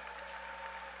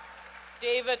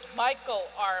 David Michael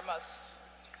Armas.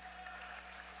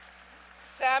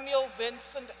 Samuel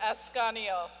Vincent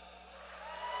Ascanio.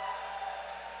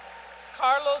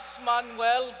 Carlos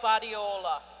Manuel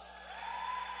Badiola.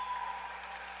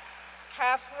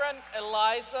 Catherine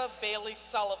Eliza Bailey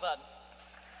Sullivan.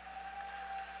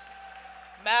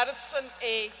 Madison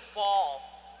A. Ball.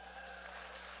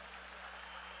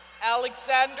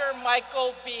 Alexander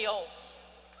Michael Beals.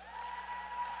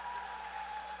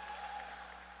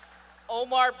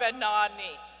 Omar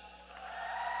Benani.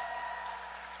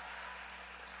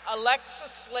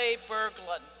 Alexis Slay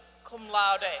Berglund, cum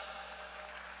laude.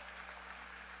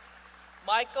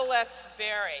 Michael S.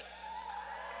 Berry.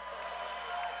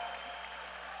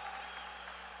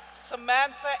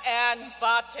 Samantha Ann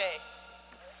Bate,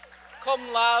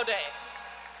 cum laude.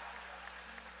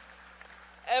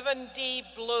 Evan D.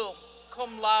 Bloom,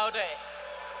 cum laude.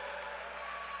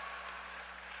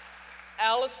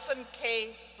 Allison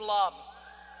K. Blum.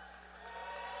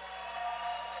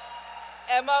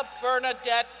 Emma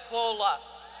Bernadette Bola,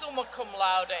 summa cum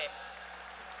laude.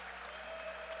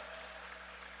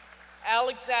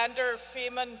 Alexander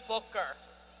Feeman Booker.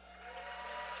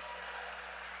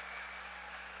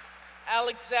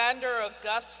 Alexander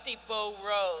Augusti Bo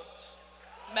Rhodes,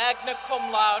 magna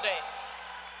cum laude.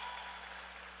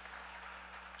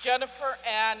 Jennifer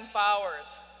Ann Bowers,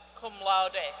 cum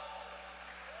laude.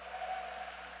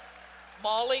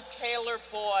 Molly Taylor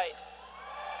Boyd.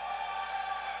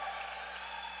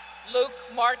 Luke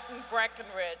Martin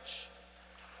Breckenridge.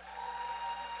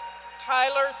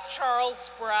 Tyler Charles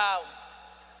Brown.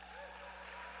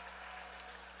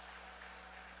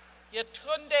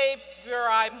 Yatunde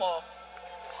Buraimo.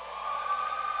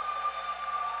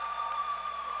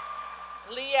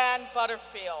 Leanne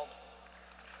Butterfield.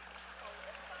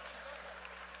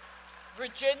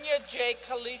 Virginia J.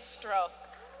 Calistro.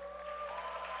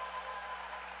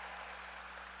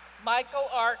 Michael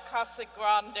R.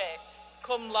 Casagrande,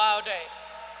 cum laude.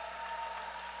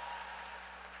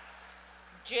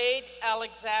 Jade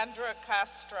Alexandra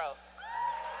Castro.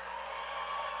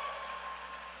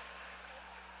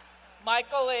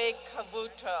 Michael A.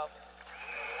 Cavuto.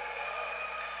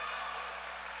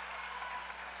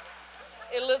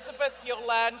 Elizabeth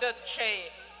Yolanda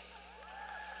Che.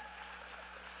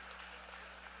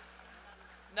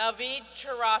 Naveed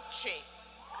Chirachi.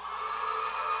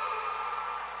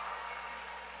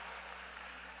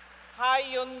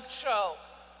 Ha-Yun Cho.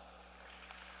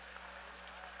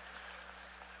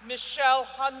 Michelle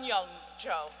Han-Young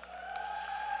Cho.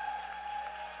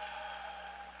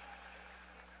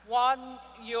 Wan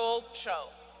Yul Cho.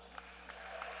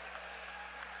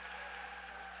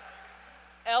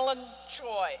 Ellen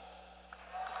Choi.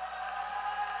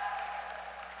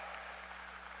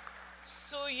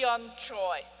 Soo-Yun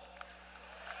Choi.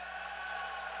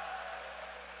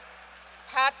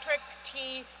 Patrick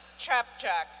T.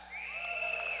 Chapchak.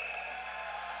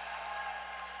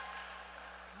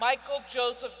 Michael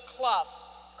Joseph Clough,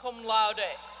 cum laude.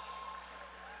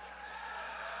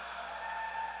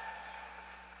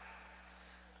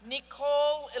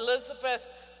 Nicole Elizabeth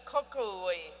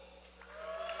Kokui.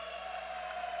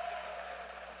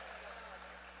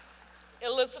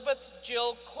 Elizabeth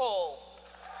Jill Cole.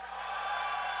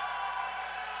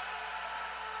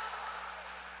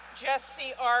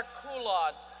 Jesse R.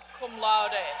 Coulon, cum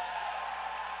laude.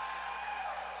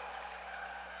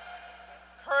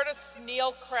 Curtis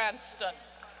Neil Cranston,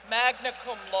 magna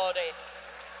cum laude.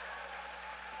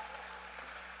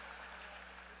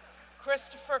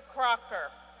 Christopher Crocker.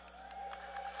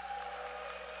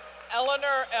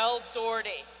 Eleanor L.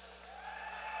 Doherty.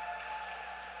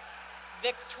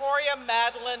 Victoria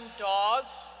Madeline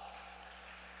Dawes.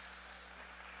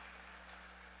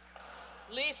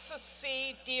 Lisa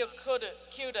C.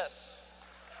 Diacutis.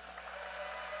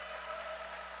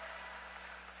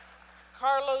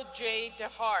 Carlo J.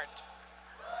 DeHart.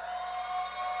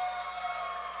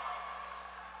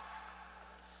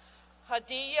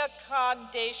 Hadiya Khan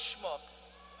Deshmukh.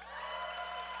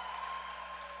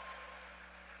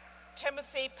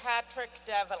 Timothy Patrick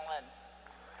Devlin.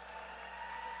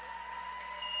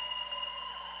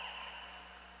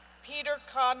 Peter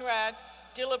Conrad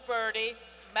Diliberti,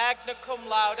 magna cum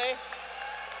laude.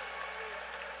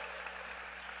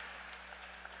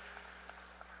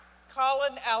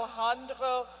 Colin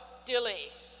Alejandro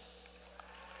Dilly.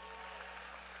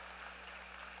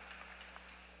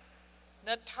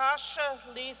 Natasha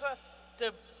Lisa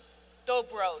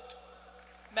Dobrot,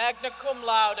 magna cum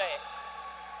laude.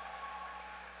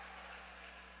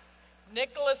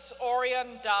 Nicholas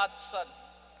Orion Dodson.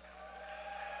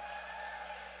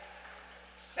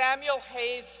 Samuel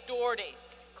Hayes Doherty,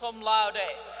 cum laude.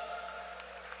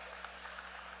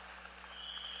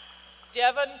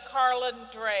 Devon Carlin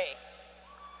Dre.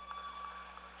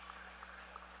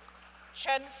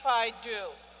 Chen Fai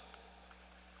Du.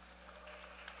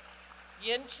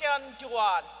 Yintian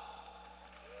Duan.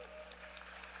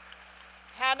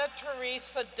 Hannah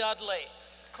Teresa Dudley,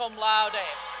 cum laude.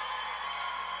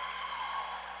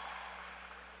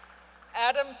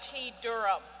 Adam T.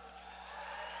 Durham.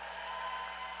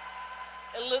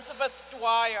 Elizabeth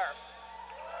Dwyer.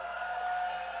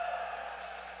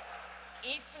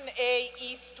 Ethan A.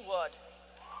 Eastwood.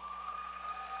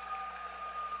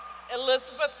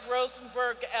 Elizabeth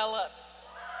Rosenberg Ellis.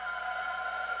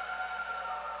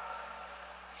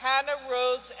 Hannah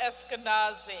Rose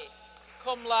Eskenazi,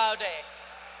 cum laude.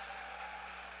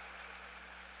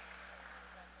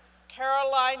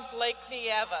 Caroline Blakeney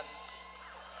Evans.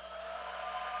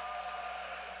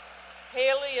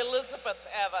 Haley Elizabeth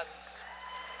Evans.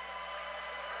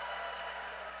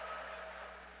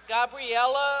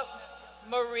 Gabriella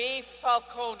Marie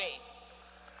Falcone,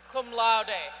 cum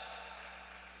laude.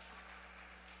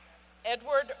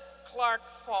 Edward Clark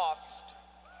Faust.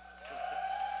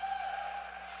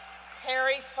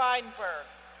 Harry Feinberg.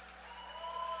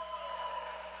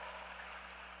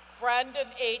 Brandon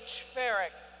H.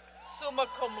 Farrick, summa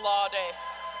cum laude.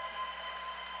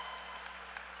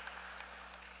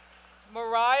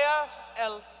 Mariah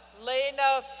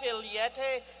Elena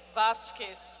Filiete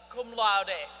Vasquez, cum laude.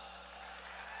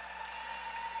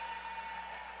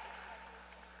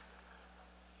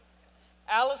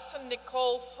 Allison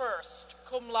Nicole First,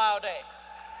 cum laude.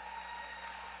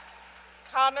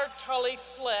 Connor Tully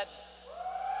Flynn.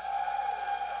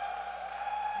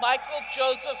 Michael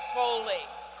Joseph Foley,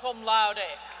 cum laude.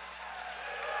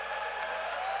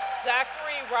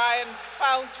 Zachary Ryan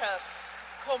Fountas,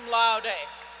 cum laude.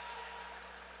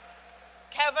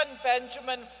 Kevin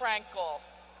Benjamin Frankel.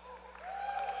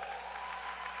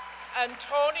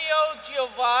 Antonio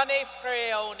Giovanni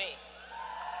Freoni.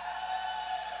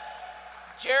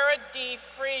 Jared D.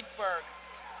 Friedberg.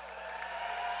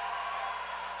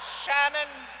 Shannon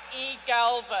E.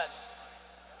 Galvin.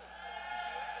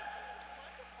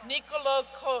 Niccolo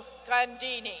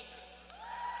Gandini.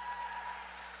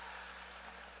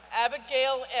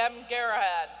 Abigail M.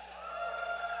 Garahan.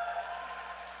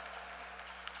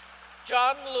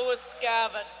 John Lewis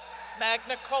Gavin,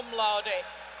 magna cum laude.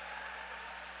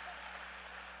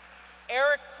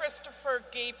 Eric Christopher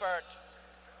Giebert,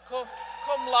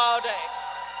 cum laude.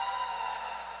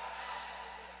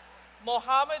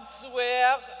 Mohammed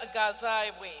Zuair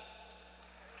Ghazawi.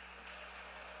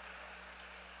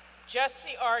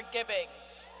 Jesse R.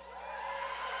 Gibbings.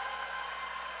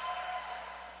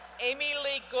 Amy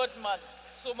Lee Goodman,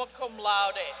 summa cum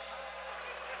laude.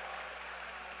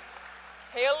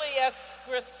 Haley S.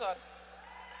 Grissom,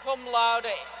 cum laude.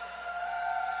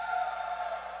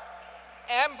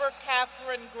 Amber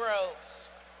Catherine Groves.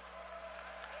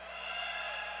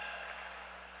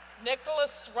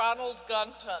 Nicholas Ronald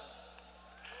Gunton.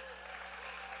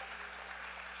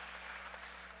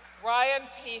 Ryan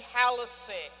P.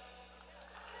 Hallisey.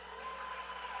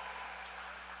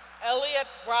 Elliot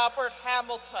Robert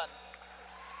Hamilton.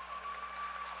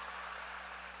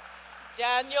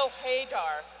 Daniel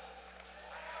Haydar.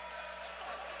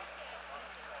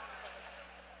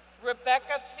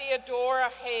 Rebecca Theodora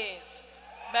Hayes,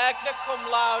 magna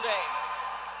cum laude.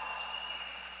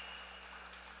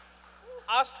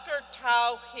 Oscar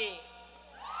Tao He.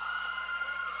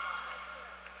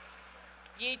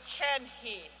 Yi Chen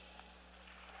He.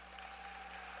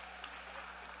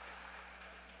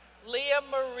 Leah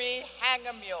Marie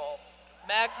Hangamule,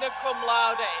 magna cum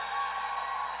laude.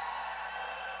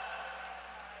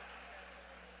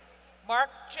 Mark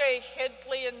J.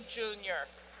 Hidleyan Jr.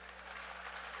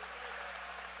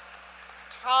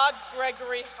 Todd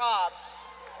Gregory Hobbs.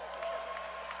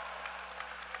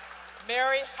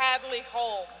 Mary Hadley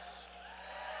Holmes.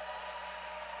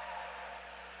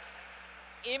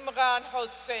 Imran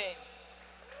Hossein.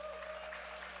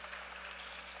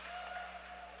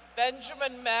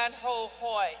 Benjamin Manho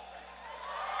Hoy.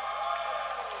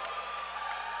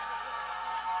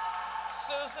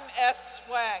 Susan S.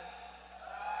 Swang.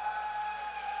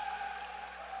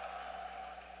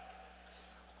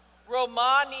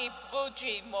 Romani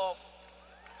Brugimo,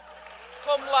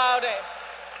 cum laude.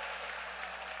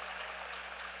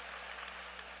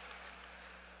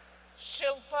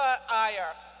 Shilpa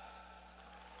Iyer.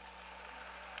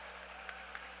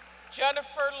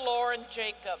 Jennifer Lauren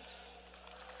Jacobs.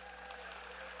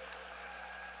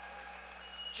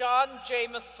 John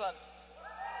Jameson.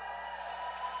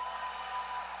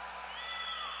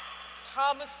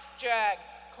 Thomas Jag,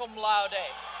 cum laude.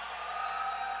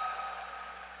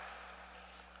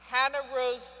 Hannah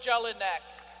Rose Jelinek.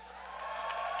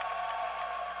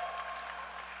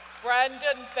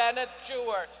 Brandon Bennett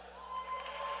Jewart.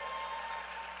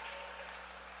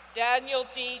 Daniel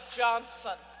D.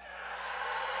 Johnson.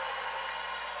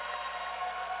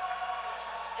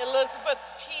 Elizabeth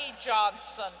T.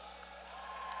 Johnson.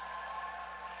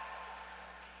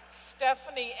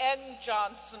 Stephanie N.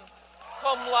 Johnson,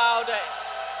 cum laude.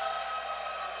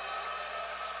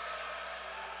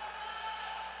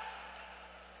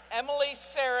 Emily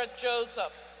Sarah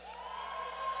Joseph.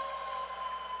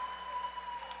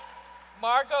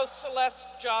 Margot Celeste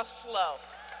Joslo,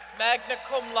 magna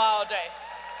cum laude.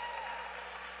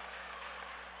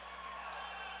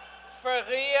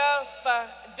 Faria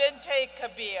Binte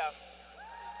Kabir.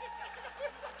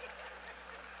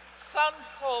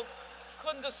 Sanko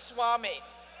Kundaswamy.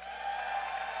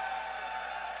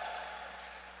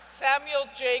 Samuel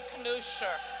J.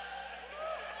 Knusher.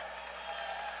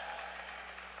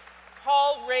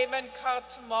 Paul Raymond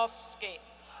Katsimovsky.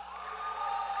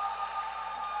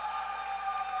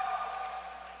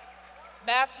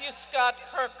 Matthew Scott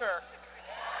Kirker.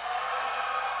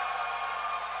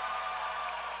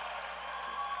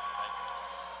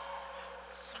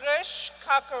 Srish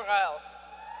Kakarel,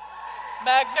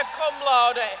 magna cum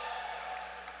laude.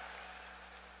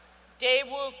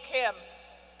 Daewoo Kim.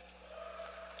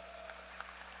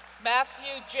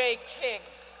 Matthew J. King.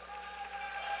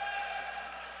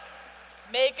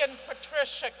 Megan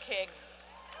Patricia King,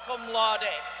 cum laude.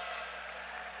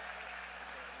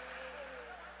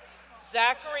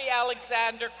 Zachary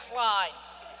Alexander Klein,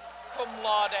 cum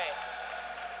laude.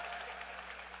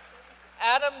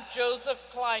 Adam Joseph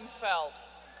Kleinfeld.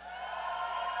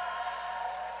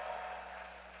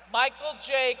 Michael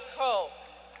J. Coe,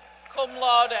 cum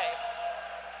laude.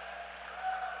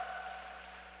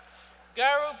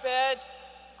 Garubed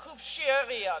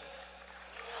Kupshirian,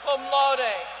 cum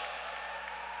laude.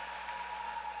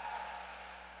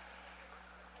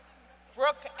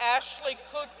 Brooke Ashley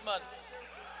Kootman,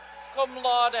 cum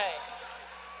laude.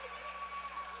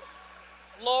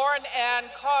 Lauren Ann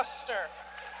Coster,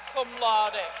 cum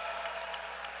laude.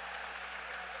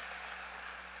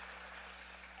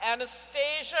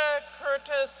 Anastasia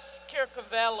Curtis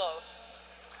Kirkovelos.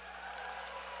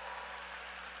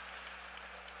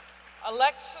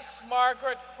 Alexis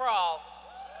Margaret Kroll,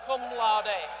 cum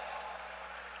laude.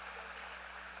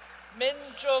 Min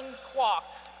Jung Kwok.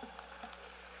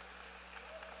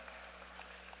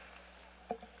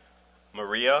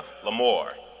 Maria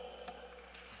Lamore.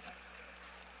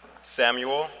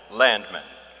 Samuel Landman.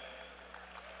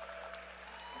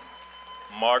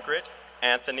 Margaret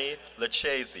Anthony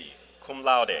Lachese, cum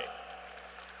laude.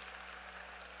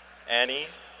 Annie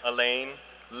Elaine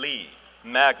Lee,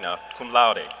 magna cum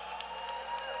laude.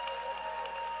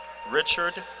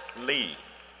 Richard Lee.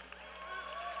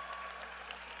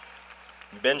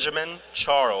 Benjamin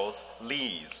Charles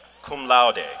Lees, cum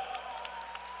laude.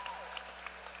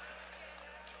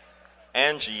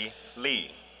 Angie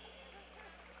Lee.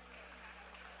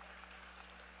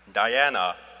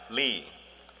 Diana Lee.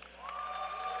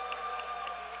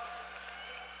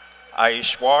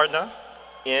 Aishwarna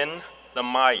N.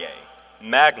 Lamaye,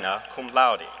 magna cum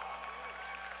laude.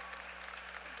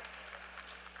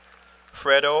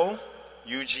 Fredo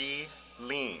Eugene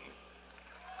Lean.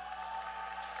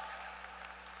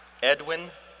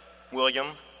 Edwin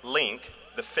William Link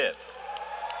V.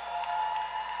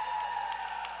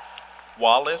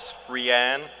 Wallace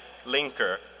Rianne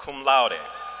Linker, cum laude.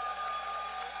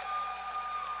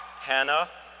 Hannah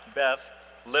Beth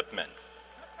Lipman.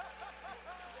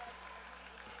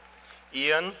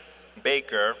 Ian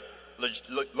Baker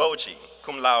Logie,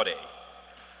 cum laude.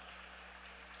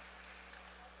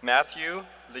 Matthew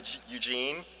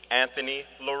Eugene Anthony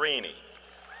Lorini.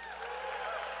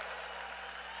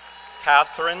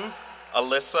 Catherine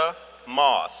Alyssa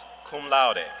Moss, cum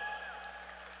laude.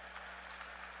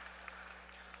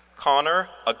 Connor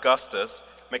Augustus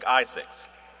McIsaacs.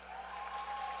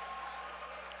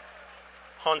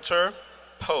 Hunter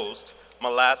Post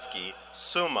Malaski,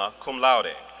 summa cum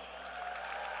laude.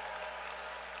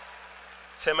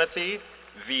 Timothy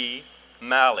V.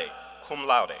 Malley, cum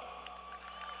laude.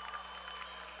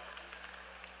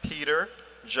 Peter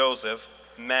Joseph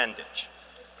Mandich.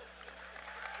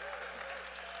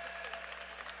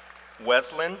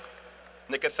 Weslin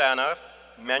Nikathana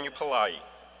Manupalai,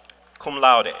 cum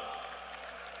laude.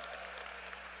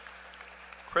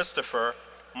 Christopher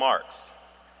Marks.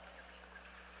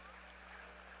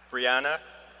 Brianna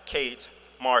Kate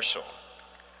Marshall.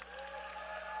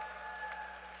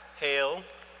 Hale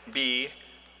B.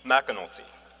 McAnulty.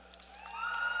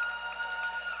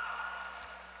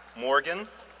 Morgan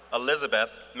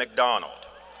Elizabeth McDonald.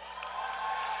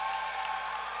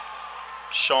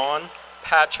 Sean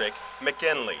Patrick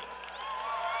McKinley.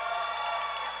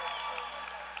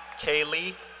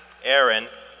 Kaylee Aaron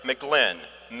McGlynn,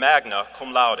 magna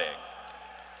cum laude.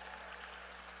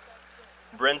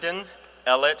 Brendan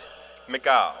Ellett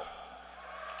McGow.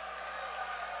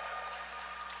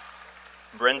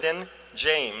 Brendan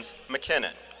James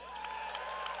McKinnon.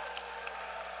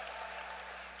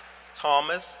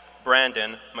 Thomas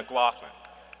Brandon McLaughlin,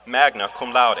 magna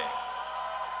cum laude.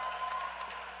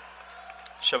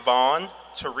 Siobhan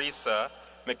Teresa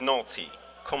McNulty,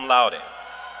 cum laude.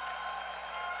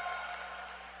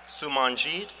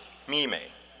 Sumanjit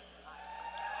Mime.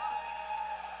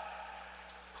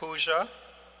 Pooja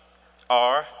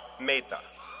R. Mehta.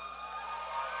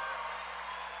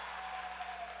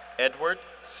 Edward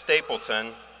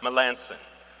Stapleton Melanson.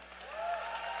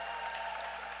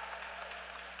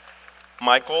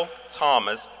 Michael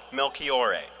Thomas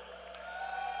Melchiore.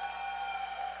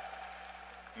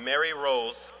 Mary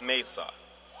Rose Mesa.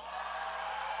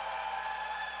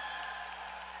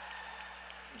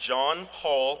 John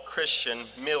Paul Christian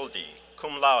Mildy,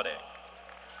 cum laude.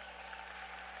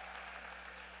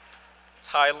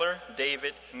 Tyler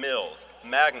David Mills,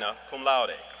 magna cum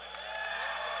laude.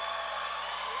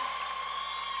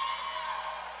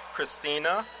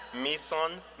 Christina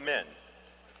Mison Min.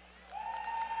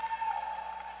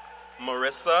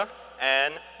 Marissa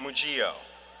Ann Mugio.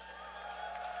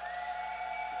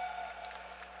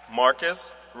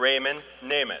 Marcus Raymond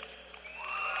Nemeth.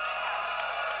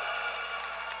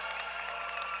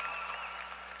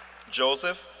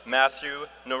 Joseph Matthew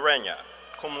Norena,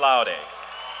 cum laude.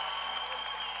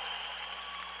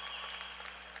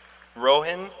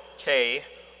 Rohan K.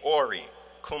 Ori,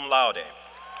 cum laude.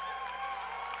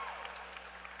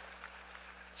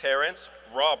 Terrence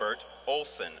Robert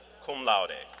Olson, cum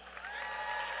laude.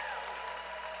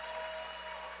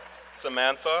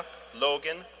 Samantha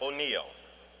Logan O'Neill.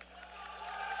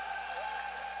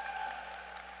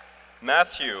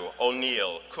 Matthew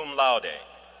O'Neill, cum laude.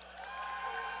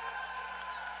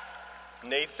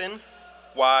 Nathan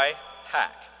Y.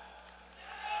 Hack.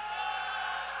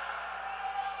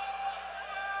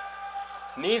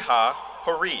 Neha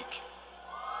Parikh.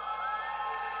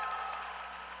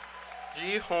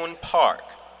 Ji-Hoon Park.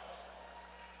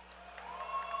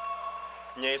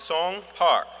 Nyesong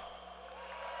Park.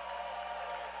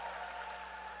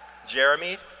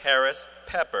 Jeremy Harris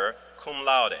Pepper, cum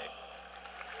laude.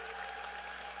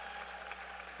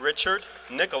 Richard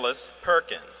Nicholas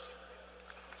Perkins.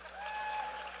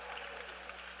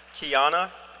 Kiana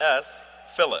S.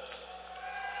 Phillips.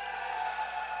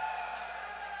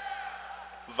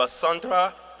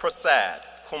 Vasundhara Prasad,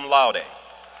 cum laude.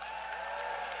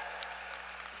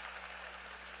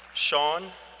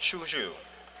 Sean Chuju.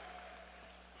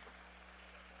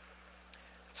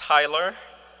 Tyler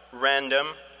Random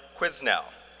Quisnell.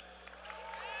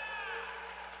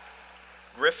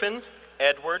 Griffin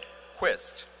Edward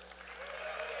Quist.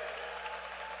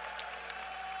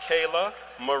 Kayla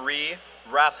Marie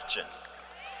Rathjen.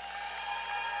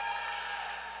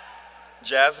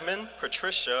 Jasmine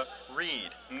Patricia Reed,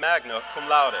 magna cum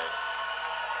laude.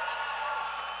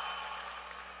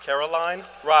 Caroline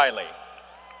Riley.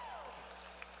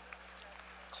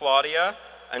 Claudia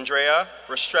Andrea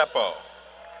Restrepo.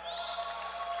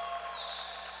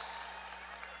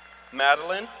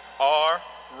 Madeline R.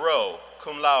 Rowe,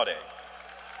 cum laude.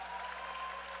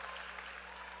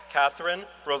 Catherine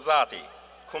Rosati,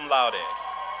 cum laude.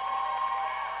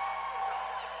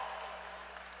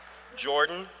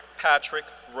 Jordan Patrick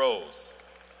Rose.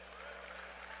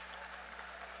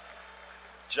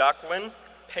 Jacqueline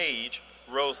Paige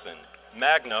Rosen,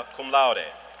 magna cum laude.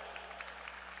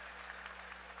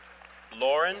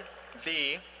 Lauren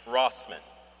V. Rossman.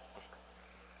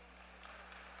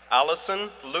 Allison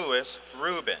Lewis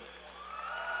Rubin.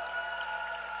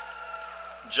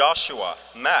 Joshua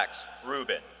Max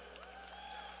Rubin.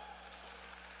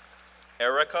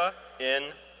 Erica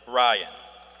N. Ryan.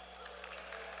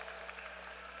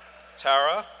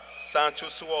 Tara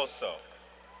Santusuoso.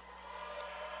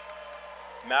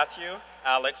 Matthew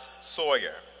Alex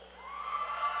Sawyer.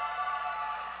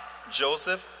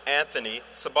 Joseph Anthony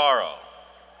Sabaro.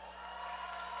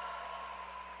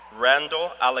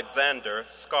 Randall Alexander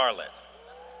Scarlett.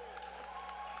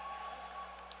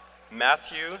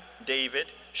 Matthew David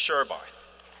Sherbarth.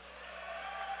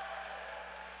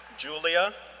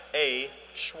 Julia A.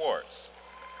 Schwartz.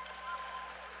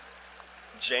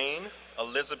 Jane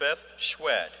Elizabeth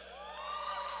Schwed.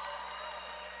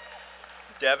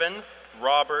 Devin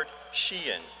Robert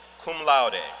Sheehan, cum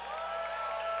laude.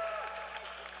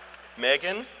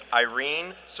 Megan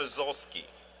Irene Suzolski.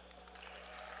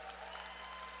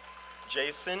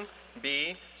 Jason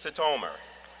B. Sitomer.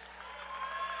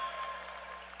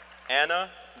 Anna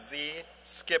Z.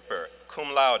 Skipper,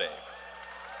 cum laude.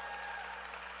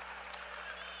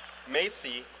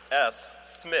 Macy S.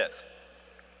 Smith.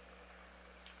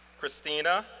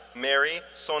 Christina Mary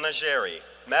Sonageri,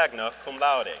 magna cum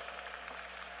laude.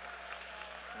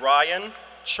 Ryan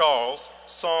Charles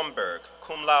Somberg,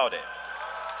 cum laude.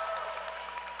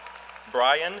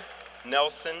 Brian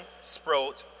Nelson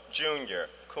Sproat, Jr.,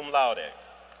 cum laude.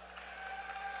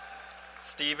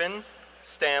 Stephen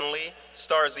Stanley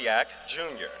Starziak,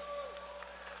 Jr.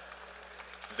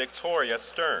 Victoria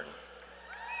Stern.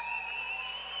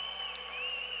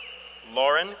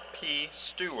 Lauren P.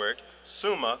 Stewart,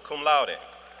 summa cum laude.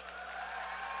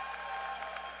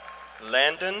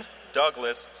 Landon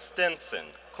Douglas Stinson,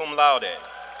 cum laude.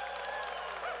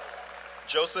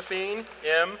 Josephine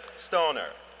M. Stoner.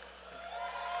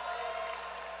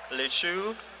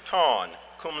 Lechu Ton,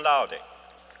 cum laude.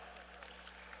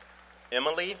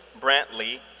 Emily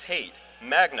Brantley Tate,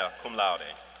 magna cum laude.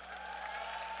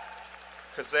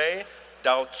 Kazay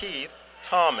Dalkeith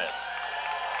Thomas.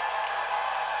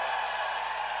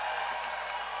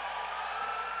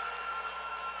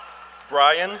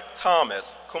 Brian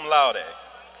Thomas, cum laude.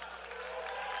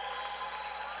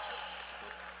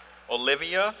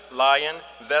 Olivia Lyon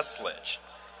Veslich.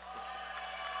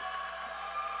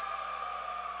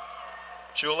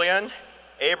 Julian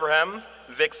Abraham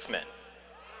Vixman.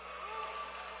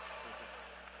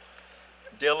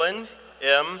 Dylan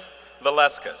M.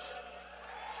 Valescas.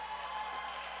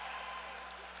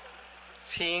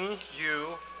 Ting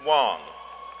Yu Wong.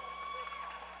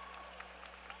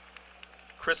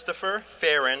 Christopher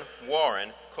Farron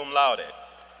Warren, cum laude.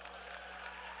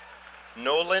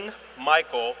 Nolan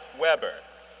Michael Weber.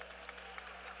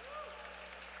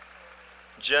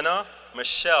 Jenna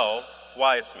Michelle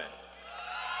Wiseman.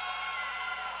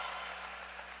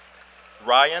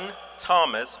 Ryan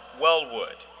Thomas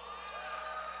Wellwood.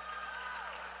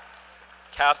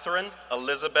 Catherine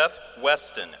Elizabeth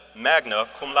Weston, magna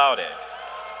cum laude.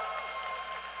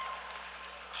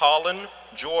 Colin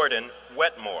Jordan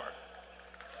Wetmore.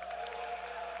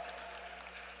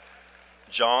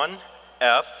 John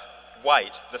F.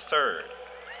 White III.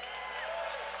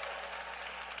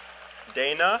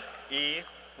 Dana E.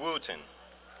 Wooten.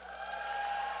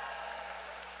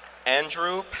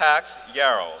 Andrew Pax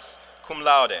Yarrows, cum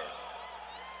laude.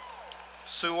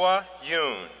 Sua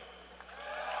Yoon.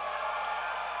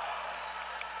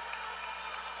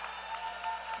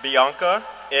 Bianca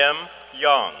M.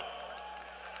 Young.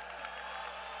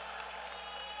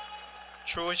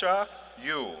 Chuja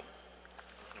Yu.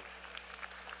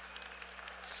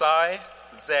 Sai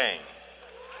Zhang.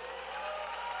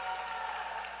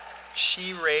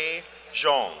 Shi-Rei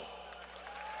Zhong.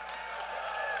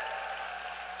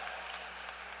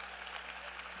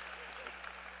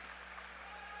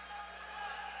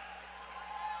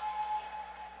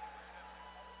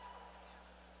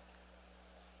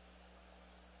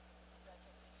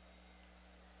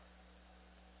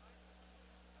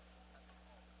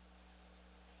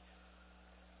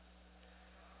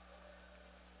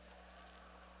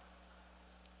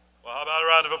 Well, how about a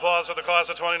round of applause for the class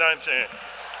of 2019?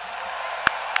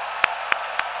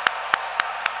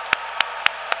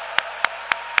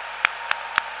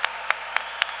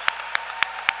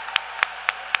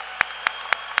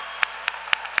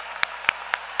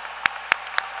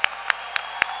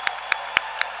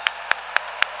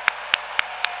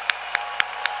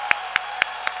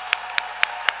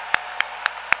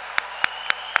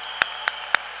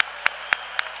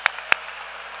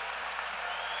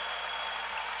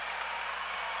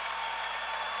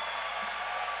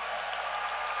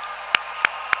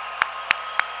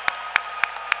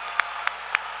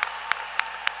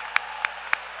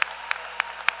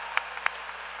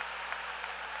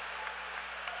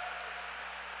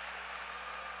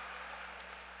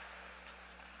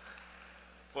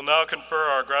 We'll now confer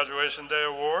our Graduation Day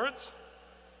awards.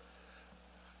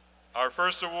 Our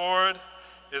first award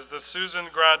is the Susan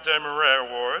Grant Desmarais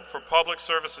Award for Public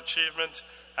Service Achievement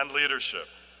and Leadership.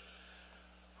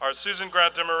 Our Susan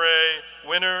Grant Desmarais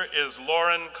winner is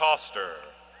Lauren Coster.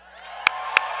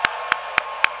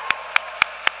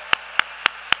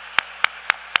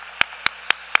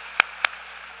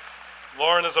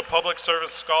 Lauren is a public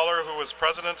service scholar who was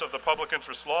president of the Public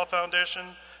Interest Law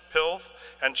Foundation, PILF,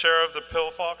 and chair of the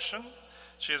PILF auction.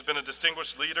 She has been a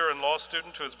distinguished leader and law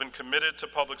student who has been committed to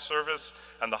public service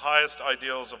and the highest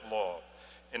ideals of law.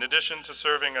 In addition to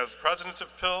serving as president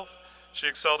of PILF, she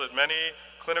excelled at many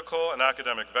clinical and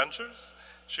academic ventures.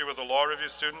 She was a law review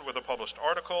student with a published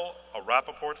article, a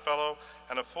Rappaport Fellow,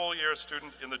 and a full-year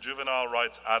student in the Juvenile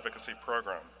Rights Advocacy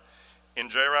Program. In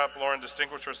JRAP, Lauren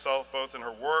distinguished herself both in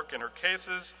her work, in her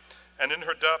cases, and in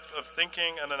her depth of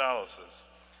thinking and analysis.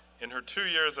 In her 2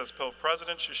 years as PILF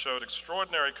president, she showed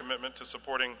extraordinary commitment to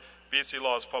supporting BC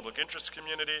Law's public interest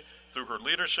community through her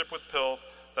leadership with PILF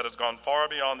that has gone far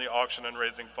beyond the auction and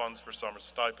raising funds for summer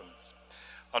stipends.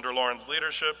 Under Lauren's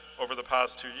leadership, over the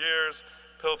past 2 years,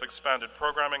 PILF expanded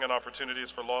programming and opportunities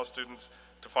for law students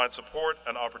to find support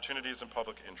and opportunities in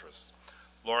public interest.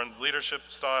 Lauren's leadership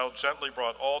style gently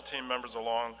brought all team members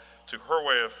along to her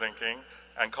way of thinking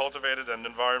and cultivated an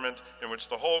environment in which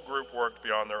the whole group worked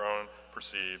beyond their own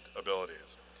perceived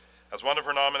abilities. As one of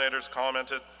her nominators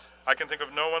commented, "I can think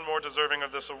of no one more deserving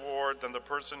of this award than the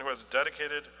person who has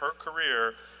dedicated her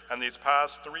career and these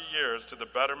past 3 years to the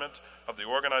betterment of the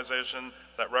organization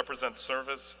that represents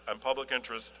service and public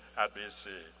interest at BC.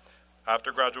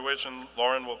 After graduation,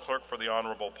 Lauren will clerk for the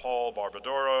Honorable Paul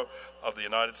Barbadoro of the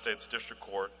United States District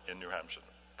Court in New Hampshire."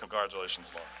 Congratulations,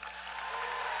 Lauren.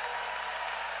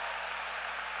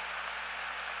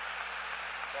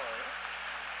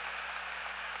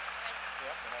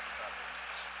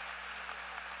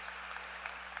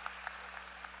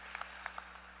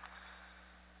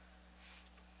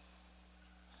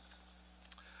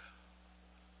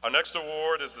 Our next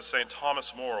award is the St.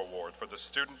 Thomas More Award for the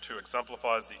student who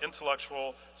exemplifies the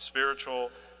intellectual,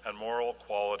 spiritual, and moral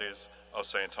qualities of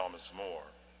St. Thomas More.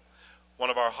 One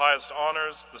of our highest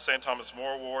honors, the St. Thomas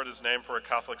More Award, is named for a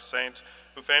Catholic saint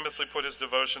who famously put his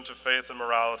devotion to faith and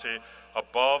morality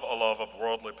above a love of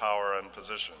worldly power and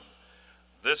position.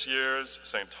 This year's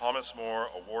St. Thomas More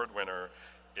Award winner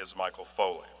is Michael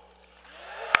Foley.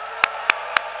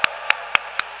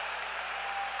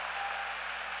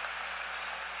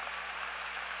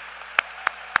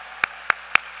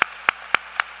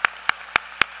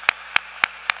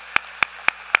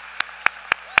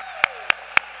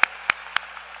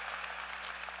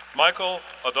 Michael,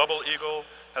 a double eagle,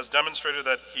 has demonstrated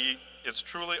that he is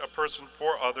truly a person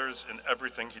for others in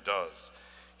everything he does.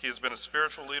 He has been a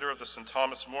spiritual leader of the St.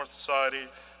 Thomas More Society,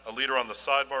 a leader on the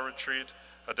Sidebar Retreat,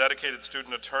 a dedicated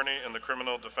student attorney in the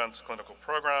Criminal Defense Clinical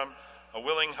Program, a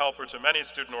willing helper to many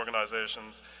student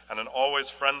organizations, and an always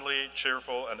friendly,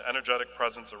 cheerful, and energetic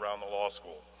presence around the law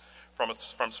school.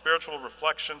 From spiritual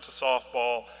reflection to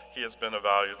softball, he has been a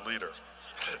valued leader.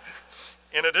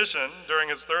 In addition, during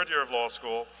his 3rd year of law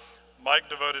school, Mike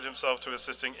devoted himself to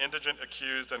assisting indigent,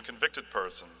 accused, and convicted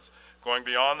persons, going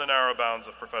beyond the narrow bounds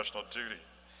of professional duty.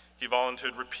 He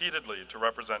volunteered repeatedly to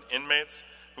represent inmates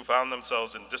who found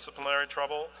themselves in disciplinary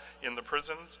trouble in the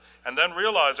prisons, and then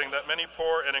realizing that many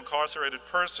poor and incarcerated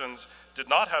persons did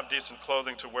not have decent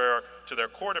clothing to wear to their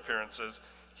court appearances,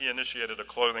 he initiated a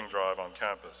clothing drive on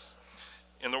campus.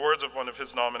 In the words of one of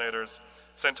his nominators,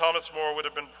 St. Thomas More would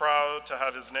have been proud to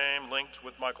have his name linked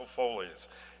with Michael Foley's,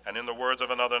 and in the words of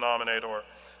another nominator,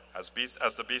 as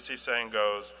the BC saying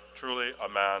goes, truly a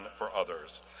man for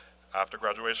others. After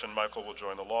graduation, Michael will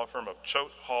join the law firm of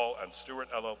Choate, Hall, and Stewart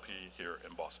LLP here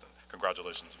in Boston.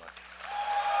 Congratulations, Mike.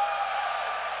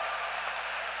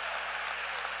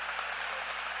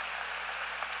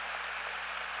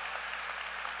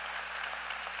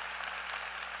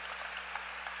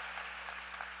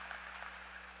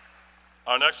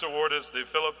 Our next award is the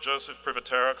Philip Joseph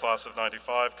Privatera Class of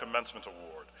 '95 Commencement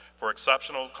Award for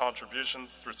exceptional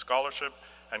contributions through scholarship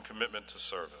and commitment to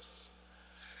service.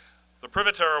 The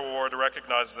Privatera Award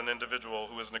recognizes an individual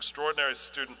who is an extraordinary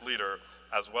student leader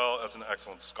as well as an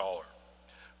excellent scholar.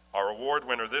 Our award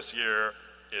winner this year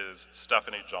is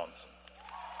Stephanie Johnson.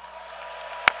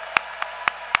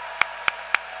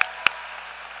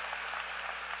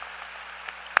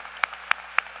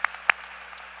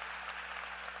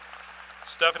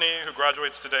 Stephanie, who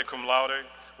graduates today cum laude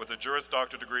with a Juris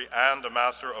Doctor degree and a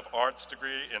Master of Arts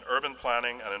degree in Urban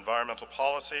Planning and Environmental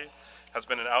Policy, has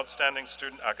been an outstanding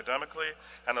student academically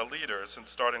and a leader since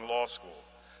starting law school.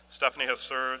 Stephanie has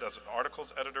served as an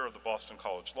articles editor of the Boston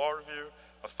College Law Review,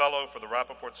 a fellow for the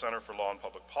Rappaport Center for Law and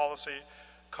Public Policy,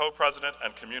 co-president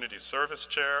and community service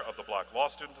chair of the Black Law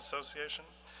Student Association.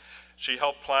 She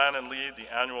helped plan and lead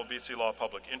the annual BC Law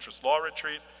Public Interest Law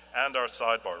Retreat and our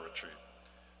Sidebar Retreat.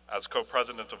 As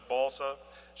co-president of BALSA,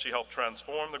 she helped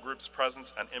transform the group's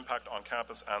presence and impact on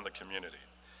campus and the community.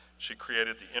 She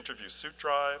created the Interview Suit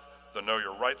Drive, the Know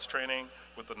Your Rights training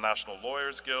with the National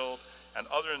Lawyers Guild, and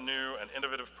other new and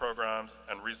innovative programs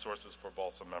and resources for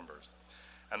BALSA members.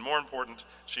 and more important,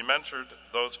 she mentored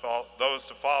those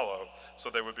to follow so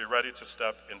they would be ready to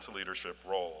step into leadership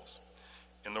roles.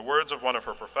 In the words of one of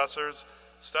her professors,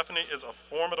 Stephanie is a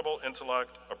formidable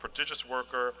intellect, a prodigious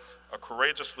worker, a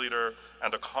courageous leader,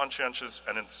 and a conscientious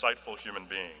and insightful human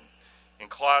being. In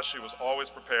class, she was always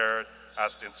prepared,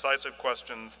 asked incisive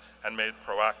questions, and made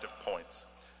proactive points.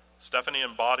 Stephanie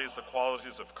embodies the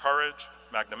qualities of courage,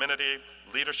 magnanimity,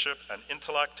 leadership, and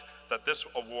intellect that this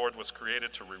award was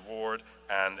created to reward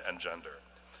and engender.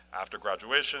 After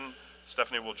graduation,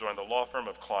 Stephanie will join the law firm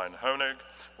of Klein Honig,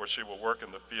 where she will work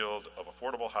in the field of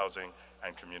affordable housing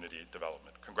and community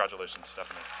development. Congratulations,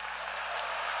 Stephanie.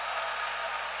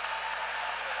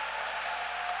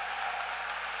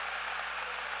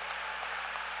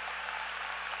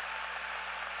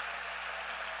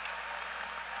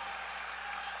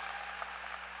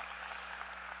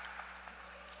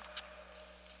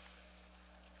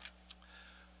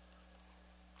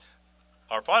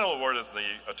 Our final award is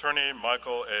the Attorney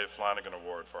Michael A. Flanagan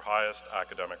Award for highest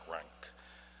academic rank.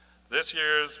 This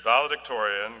year's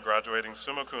valedictorian, graduating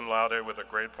summa cum laude with a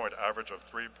grade point average of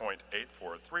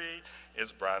 3.843,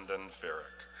 is Brandon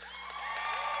Farrick.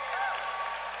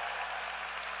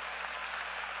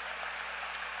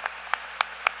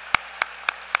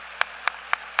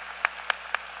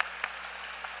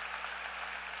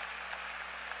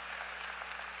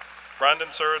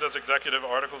 Brandon served as executive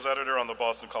articles editor on the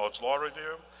Boston College Law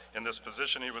Review. In this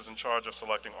position, he was in charge of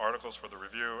selecting articles for the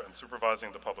review and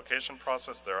supervising the publication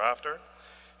process thereafter.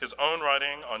 His own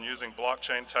writing on using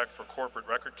blockchain tech for corporate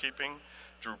record keeping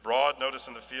drew broad notice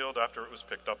in the field after it was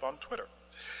picked up on Twitter.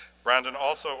 Brandon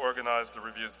also organized the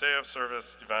review's Day of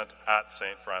Service event at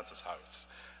St. Francis House.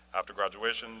 After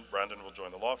graduation, Brandon will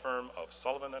join the law firm of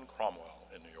Sullivan and Cromwell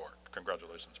in New York.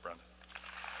 Congratulations, Brandon.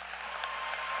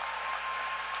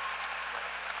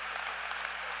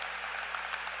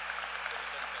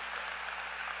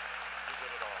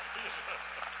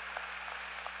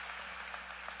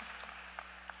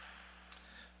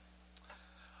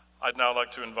 I'd now like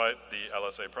to invite the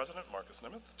LSA President, Marcus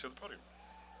Nimeth, to the podium.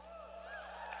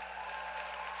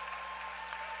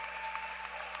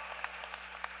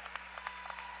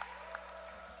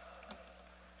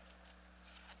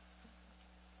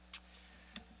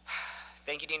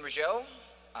 Thank you, Dean Rougeau,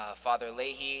 Father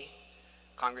Leahy,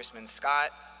 Congressman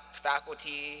Scott,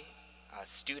 faculty,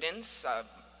 students,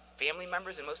 family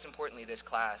members, and most importantly, this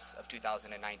class of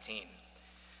 2019.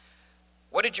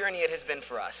 What a journey it has been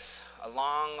for us. A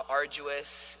long,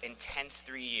 arduous, intense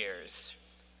 3 years.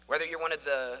 Whether you're one of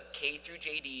the K through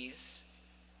JDs,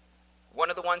 one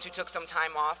of the ones who took some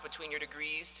time off between your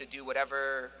degrees to do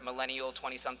whatever millennial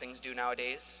 20-somethings do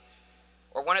nowadays,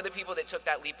 or one of the people that took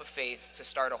that leap of faith to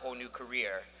start a whole new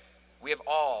career, we have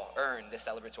all earned this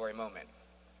celebratory moment.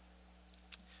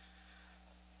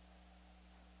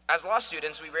 As law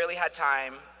students, we rarely had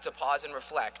time to pause and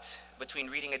reflect between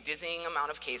reading a dizzying amount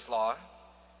of case law,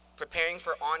 preparing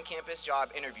for on-campus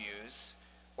job interviews,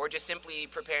 or just simply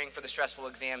preparing for the stressful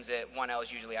exams that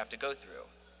 1Ls usually have to go through.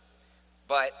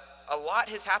 But a lot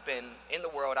has happened in the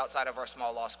world outside of our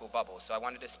small law school bubble, so I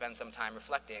wanted to spend some time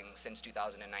reflecting since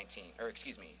 2016.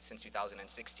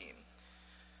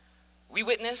 We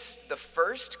witnessed the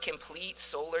first complete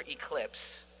solar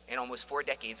eclipse in almost 4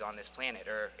 decades on this planet,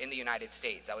 or in the United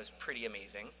States. That was pretty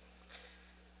amazing.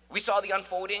 We saw the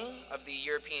unfolding of the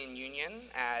European Union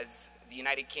as the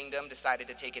United Kingdom decided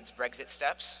to take its Brexit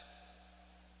steps.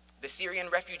 The Syrian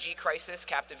refugee crisis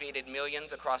captivated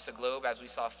millions across the globe as we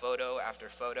saw photo after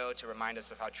photo to remind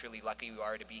us of how truly lucky we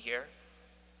are to be here.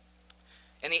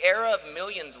 And the era of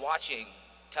millions watching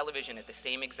television at the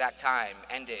same exact time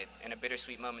ended in a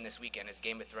bittersweet moment this weekend as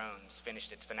Game of Thrones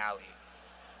finished its finale.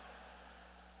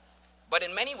 But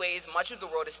in many ways, much of the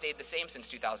world has stayed the same since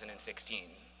 2016.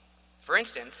 For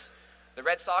instance, the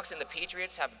Red Sox and the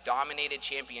Patriots have dominated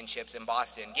championships in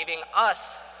Boston, giving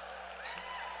us,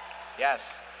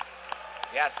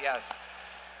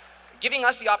 giving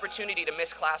us the opportunity to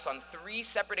miss class on 3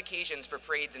 separate occasions for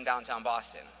parades in downtown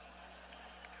Boston.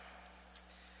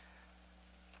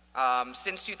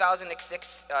 Since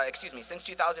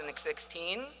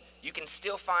 2016, you can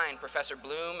still find Professor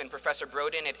Bloom and Professor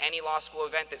Broden at any law school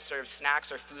event that serves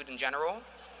snacks or food in general.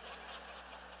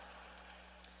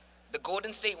 The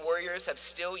Golden State Warriors have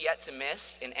still yet to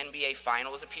miss an NBA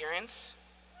Finals appearance.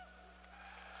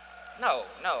 No.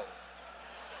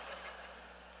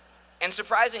 And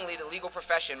surprisingly, the legal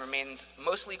profession remains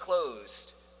mostly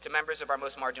closed to members of our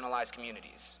most marginalized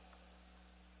communities.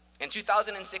 In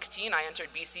 2016, I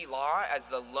entered BC Law as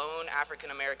the lone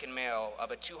African-American male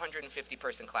of a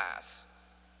 250-person class.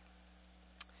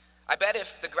 I bet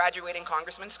if the graduating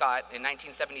Congressman Scott in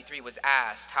 1973 was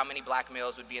asked how many black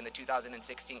males would be in the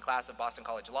 2016 class of Boston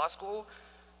College Law School,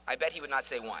 I bet he would not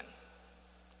say one.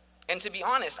 And to be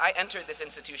honest, I entered this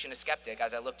institution a skeptic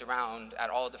as I looked around at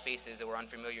all of the faces that were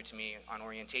unfamiliar to me on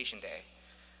orientation day.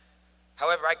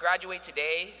 However, I graduate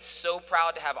today so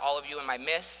proud to have all of you in my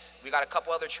midst. We got a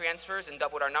couple other transfers and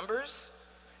doubled our numbers.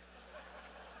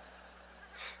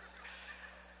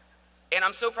 And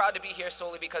I'm so proud to be here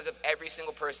solely because of every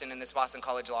single person in this Boston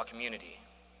College Law community.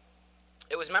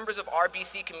 It was members of our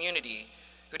BC community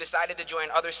who decided to join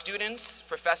other students,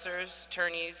 professors,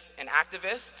 attorneys, and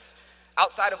activists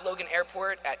outside of Logan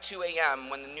Airport at 2 a.m.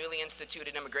 when the newly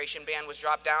instituted immigration ban was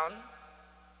dropped down.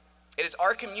 It is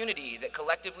our community that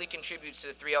collectively contributes to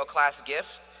the 3L class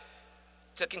gift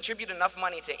to contribute enough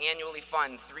money to annually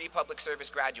fund 3 public service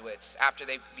graduates after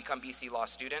they become BC law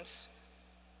students.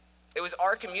 It was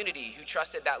our community who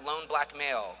trusted that lone black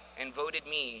male and voted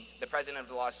me the president of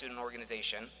the law student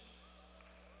organization.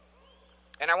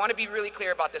 And I want to be really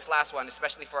clear about this last one,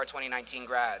 especially for our 2019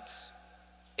 grads.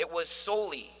 It was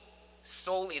solely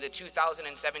the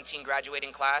 2017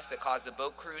 graduating class that caused the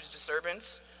boat cruise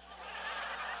disturbance,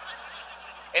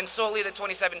 and solely the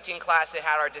 2017 class that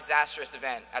had our disastrous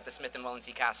event at the Smith and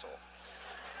Walensee Castle.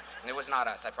 And it was not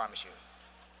us, I promise you.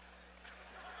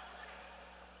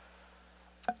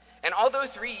 And although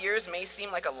 3 years may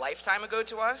seem like a lifetime ago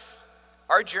to us,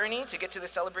 our journey to get to the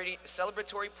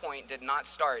celebratory point did not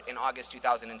start in August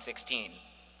 2016.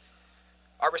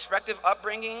 Our respective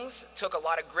upbringings took a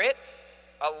lot of grit,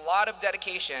 a lot of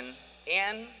dedication,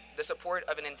 and the support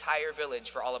of an entire village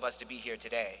for all of us to be here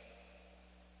today.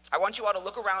 I want you all to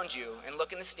look around you and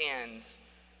look in the stands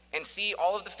and see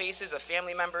all of the faces of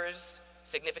family members,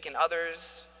 significant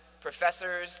others,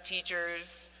 professors,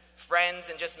 teachers, friends,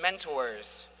 and just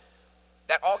mentors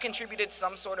that all contributed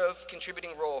some sort of contributing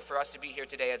role for us to be here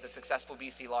today as a successful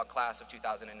BC Law class of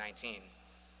 2019.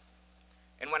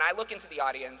 And when I look into the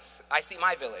audience, I see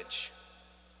my village.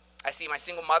 I see my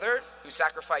single mother, who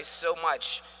sacrificed so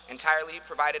much, entirely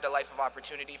provided a life of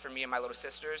opportunity for me and my little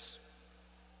sisters.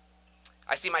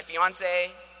 I see my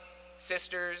fiance,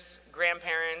 sisters,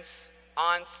 grandparents,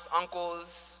 aunts,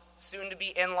 uncles,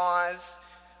 soon-to-be in-laws.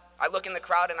 I look in the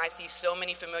crowd and I see so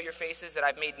many familiar faces that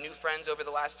I've made new friends over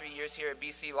the last 3 years here at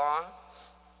BC Law.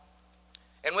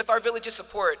 And with our village's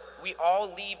support, we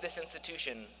all leave this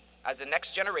institution as the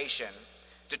next generation,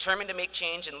 determined to make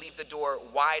change and leave the door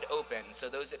wide open so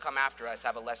those that come after us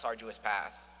have a less arduous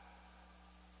path.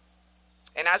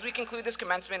 And as we conclude this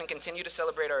commencement and continue to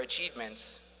celebrate our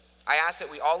achievements, I ask that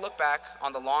we all look back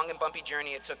on the long and bumpy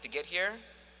journey it took to get here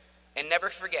and never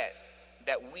forget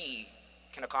that we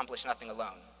can accomplish nothing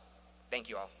alone. Thank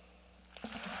you all.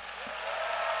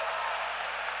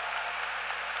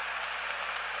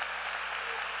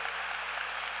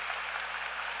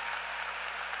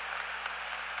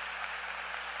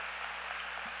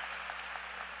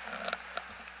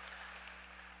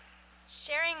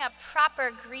 Sharing a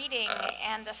proper greeting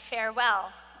and a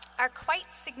farewell are quite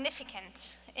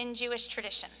significant in Jewish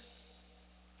tradition.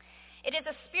 It is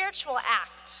a spiritual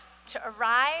act to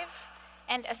arrive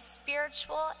and a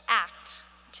spiritual act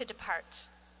to depart.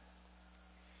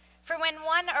 For when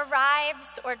one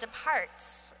arrives or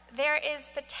departs, there is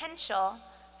potential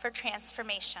for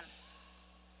transformation.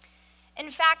 In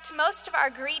fact, most of our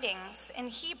greetings in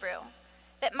Hebrew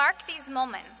that mark these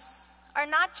moments are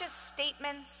not just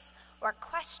statements or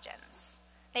questions,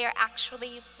 they are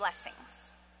actually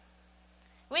blessings.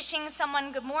 Wishing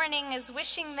someone good morning is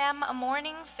wishing them a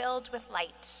morning filled with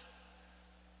light.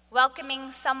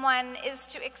 Welcoming someone is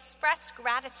to express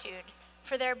gratitude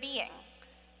for their being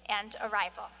and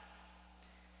arrival.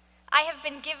 I have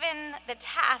been given the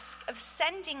task of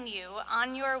sending you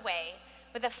on your way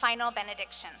with a final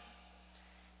benediction.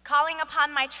 Calling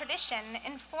upon my tradition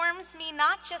informs me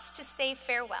not just to say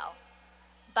farewell,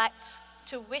 but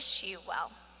to wish you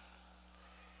well.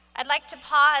 I'd like to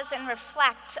pause and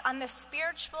reflect on the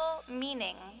spiritual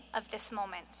meaning of this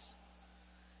moment.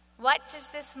 What does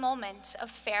this moment of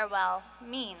farewell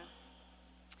mean?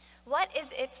 What is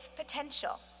its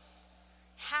potential?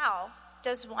 How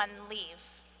does one leave?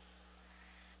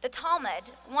 The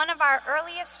Talmud, one of our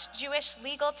earliest Jewish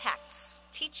legal texts,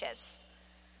 teaches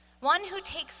one who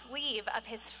takes leave of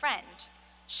his friend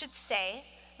should say,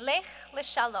 Lech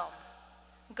l'shalom,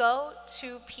 go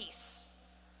to peace,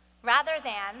 rather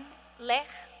than Lech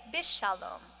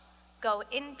b'shalom, go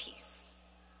in peace,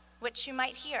 which you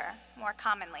might hear more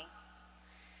commonly.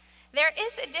 There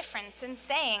is a difference in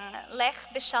saying Lech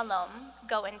b'shalom,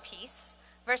 go in peace,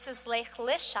 versus Lech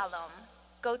l'shalom,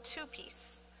 go to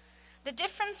peace. The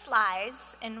difference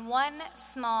lies in one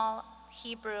small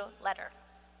Hebrew letter,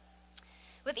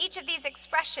 With each of these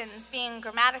expressions being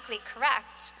grammatically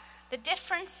correct, the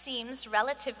difference seems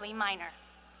relatively minor,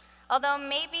 although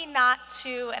maybe not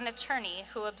to an attorney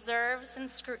who observes and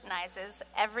scrutinizes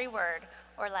every word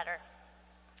or letter.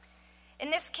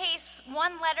 In this case,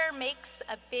 one letter makes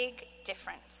a big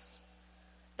difference.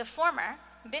 The former,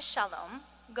 bishalom,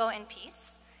 go in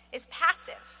peace, is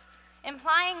passive,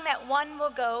 implying that one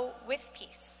will go with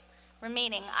peace,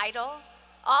 remaining idle,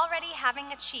 already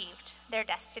having achieved their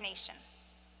destination.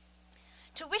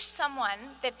 To wish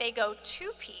someone that they go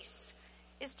to peace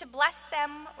is to bless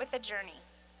them with a journey,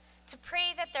 to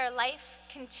pray that their life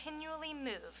continually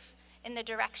move in the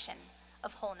direction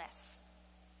of wholeness.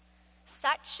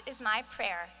 Such is my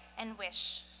prayer and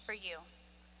wish for you.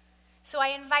 So I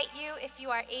invite you, if you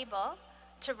are able,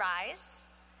 to rise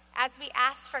as we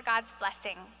ask for God's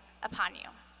blessing upon you.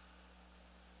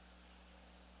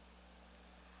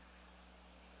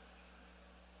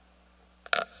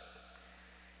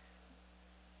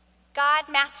 God,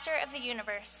 Master of the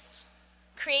universe,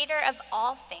 Creator of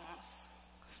all things,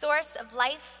 source of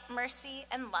life, mercy,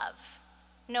 and love,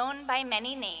 known by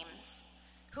many names,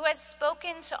 who has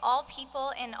spoken to all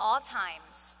people in all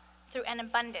times through an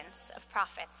abundance of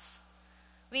prophets,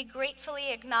 we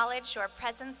gratefully acknowledge your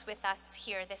presence with us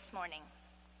here this morning.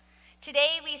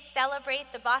 Today we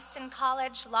celebrate the Boston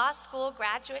College Law School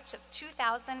graduates of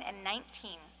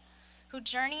 2019 who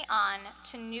journey on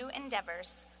to new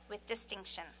endeavors with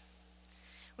distinction.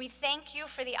 We thank you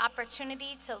for the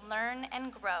opportunity to learn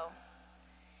and grow.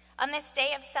 On this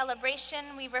day of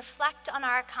celebration, we reflect on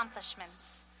our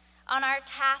accomplishments, on our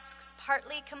tasks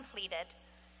partly completed,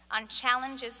 on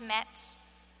challenges met,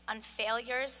 on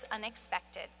failures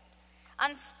unexpected,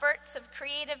 on spurts of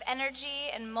creative energy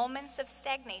and moments of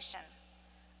stagnation,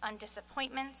 on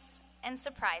disappointments and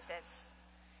surprises,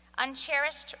 on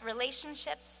cherished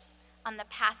relationships, on the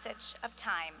passage of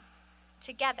time.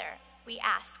 Together, we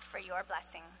ask for your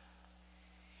blessing.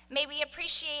 May we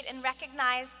appreciate and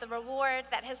recognize the reward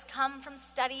that has come from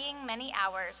studying many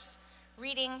hours,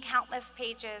 reading countless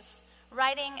pages,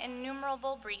 writing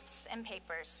innumerable briefs and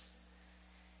papers.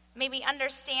 May we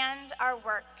understand our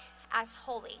work as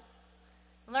holy,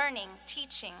 learning,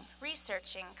 teaching,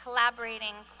 researching,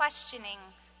 collaborating, questioning,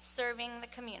 serving the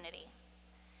community.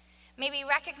 May we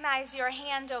recognize your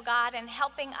hand, O God, in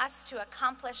helping us to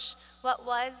accomplish what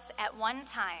was at one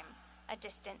time a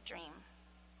distant dream.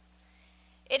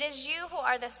 It is you who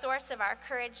are the source of our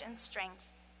courage and strength.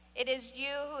 It is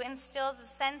you who instills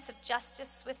the sense of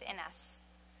justice within us.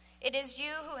 It is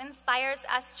you who inspires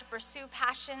us to pursue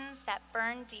passions that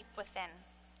burn deep within.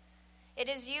 It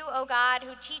is you, O God,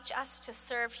 who teach us to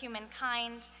serve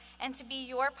humankind and to be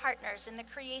your partners in the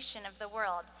creation of the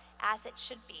world as it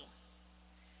should be.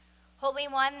 Holy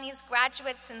One, these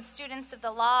graduates and students of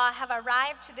the law have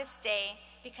arrived to this day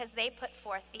because they put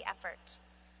forth the effort.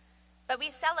 But we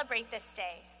celebrate this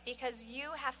day because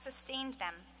you have sustained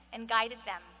them and guided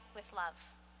them with love.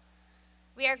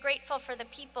 We are grateful for the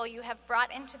people you have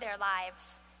brought into their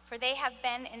lives, for they have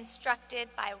been instructed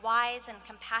by wise and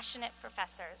compassionate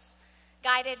professors,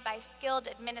 guided by skilled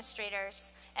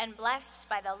administrators, and blessed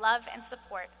by the love and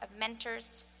support of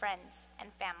mentors, friends, and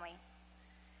family.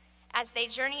 As they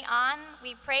journey on,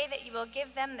 we pray that you will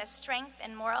give them the strength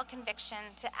and moral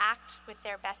conviction to act with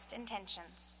their best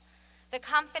intentions, the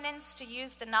confidence to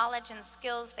use the knowledge and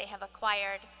skills they have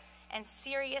acquired, and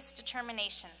serious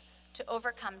determination to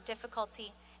overcome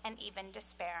difficulty and even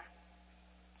despair.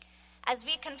 As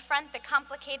we confront the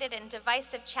complicated and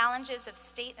divisive challenges of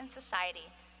state and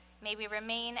society, may we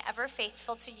remain ever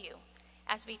faithful to you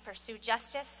as we pursue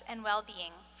justice and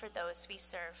well-being for those we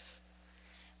serve.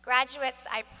 Graduates,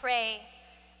 I pray,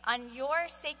 on your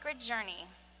sacred journey,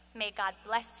 may God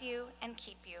bless you and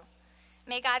keep you.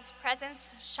 May God's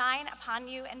presence shine upon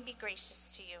you and be gracious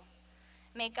to you.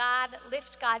 May God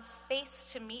lift God's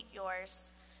face to meet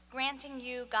yours, granting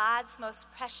you God's most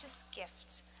precious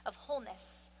gift of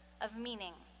wholeness, of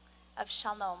meaning, of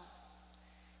shalom.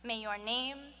 May your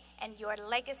name and your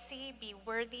legacy be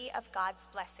worthy of God's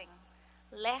blessing.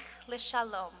 Lech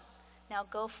l'shalom. Now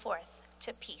go forth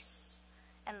to peace.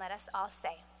 And let us all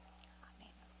say,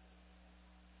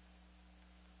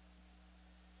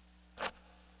 Amen.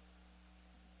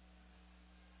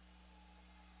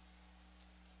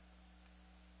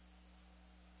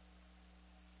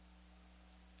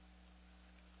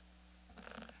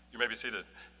 You may be seated.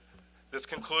 This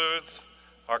concludes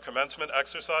our commencement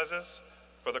exercises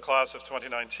for the class of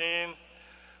 2019.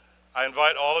 I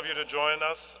invite all of you to join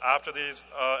us after these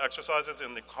exercises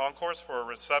in the concourse for a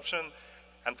reception.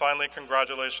 And finally,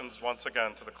 congratulations once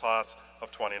again to the class of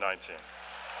 2019.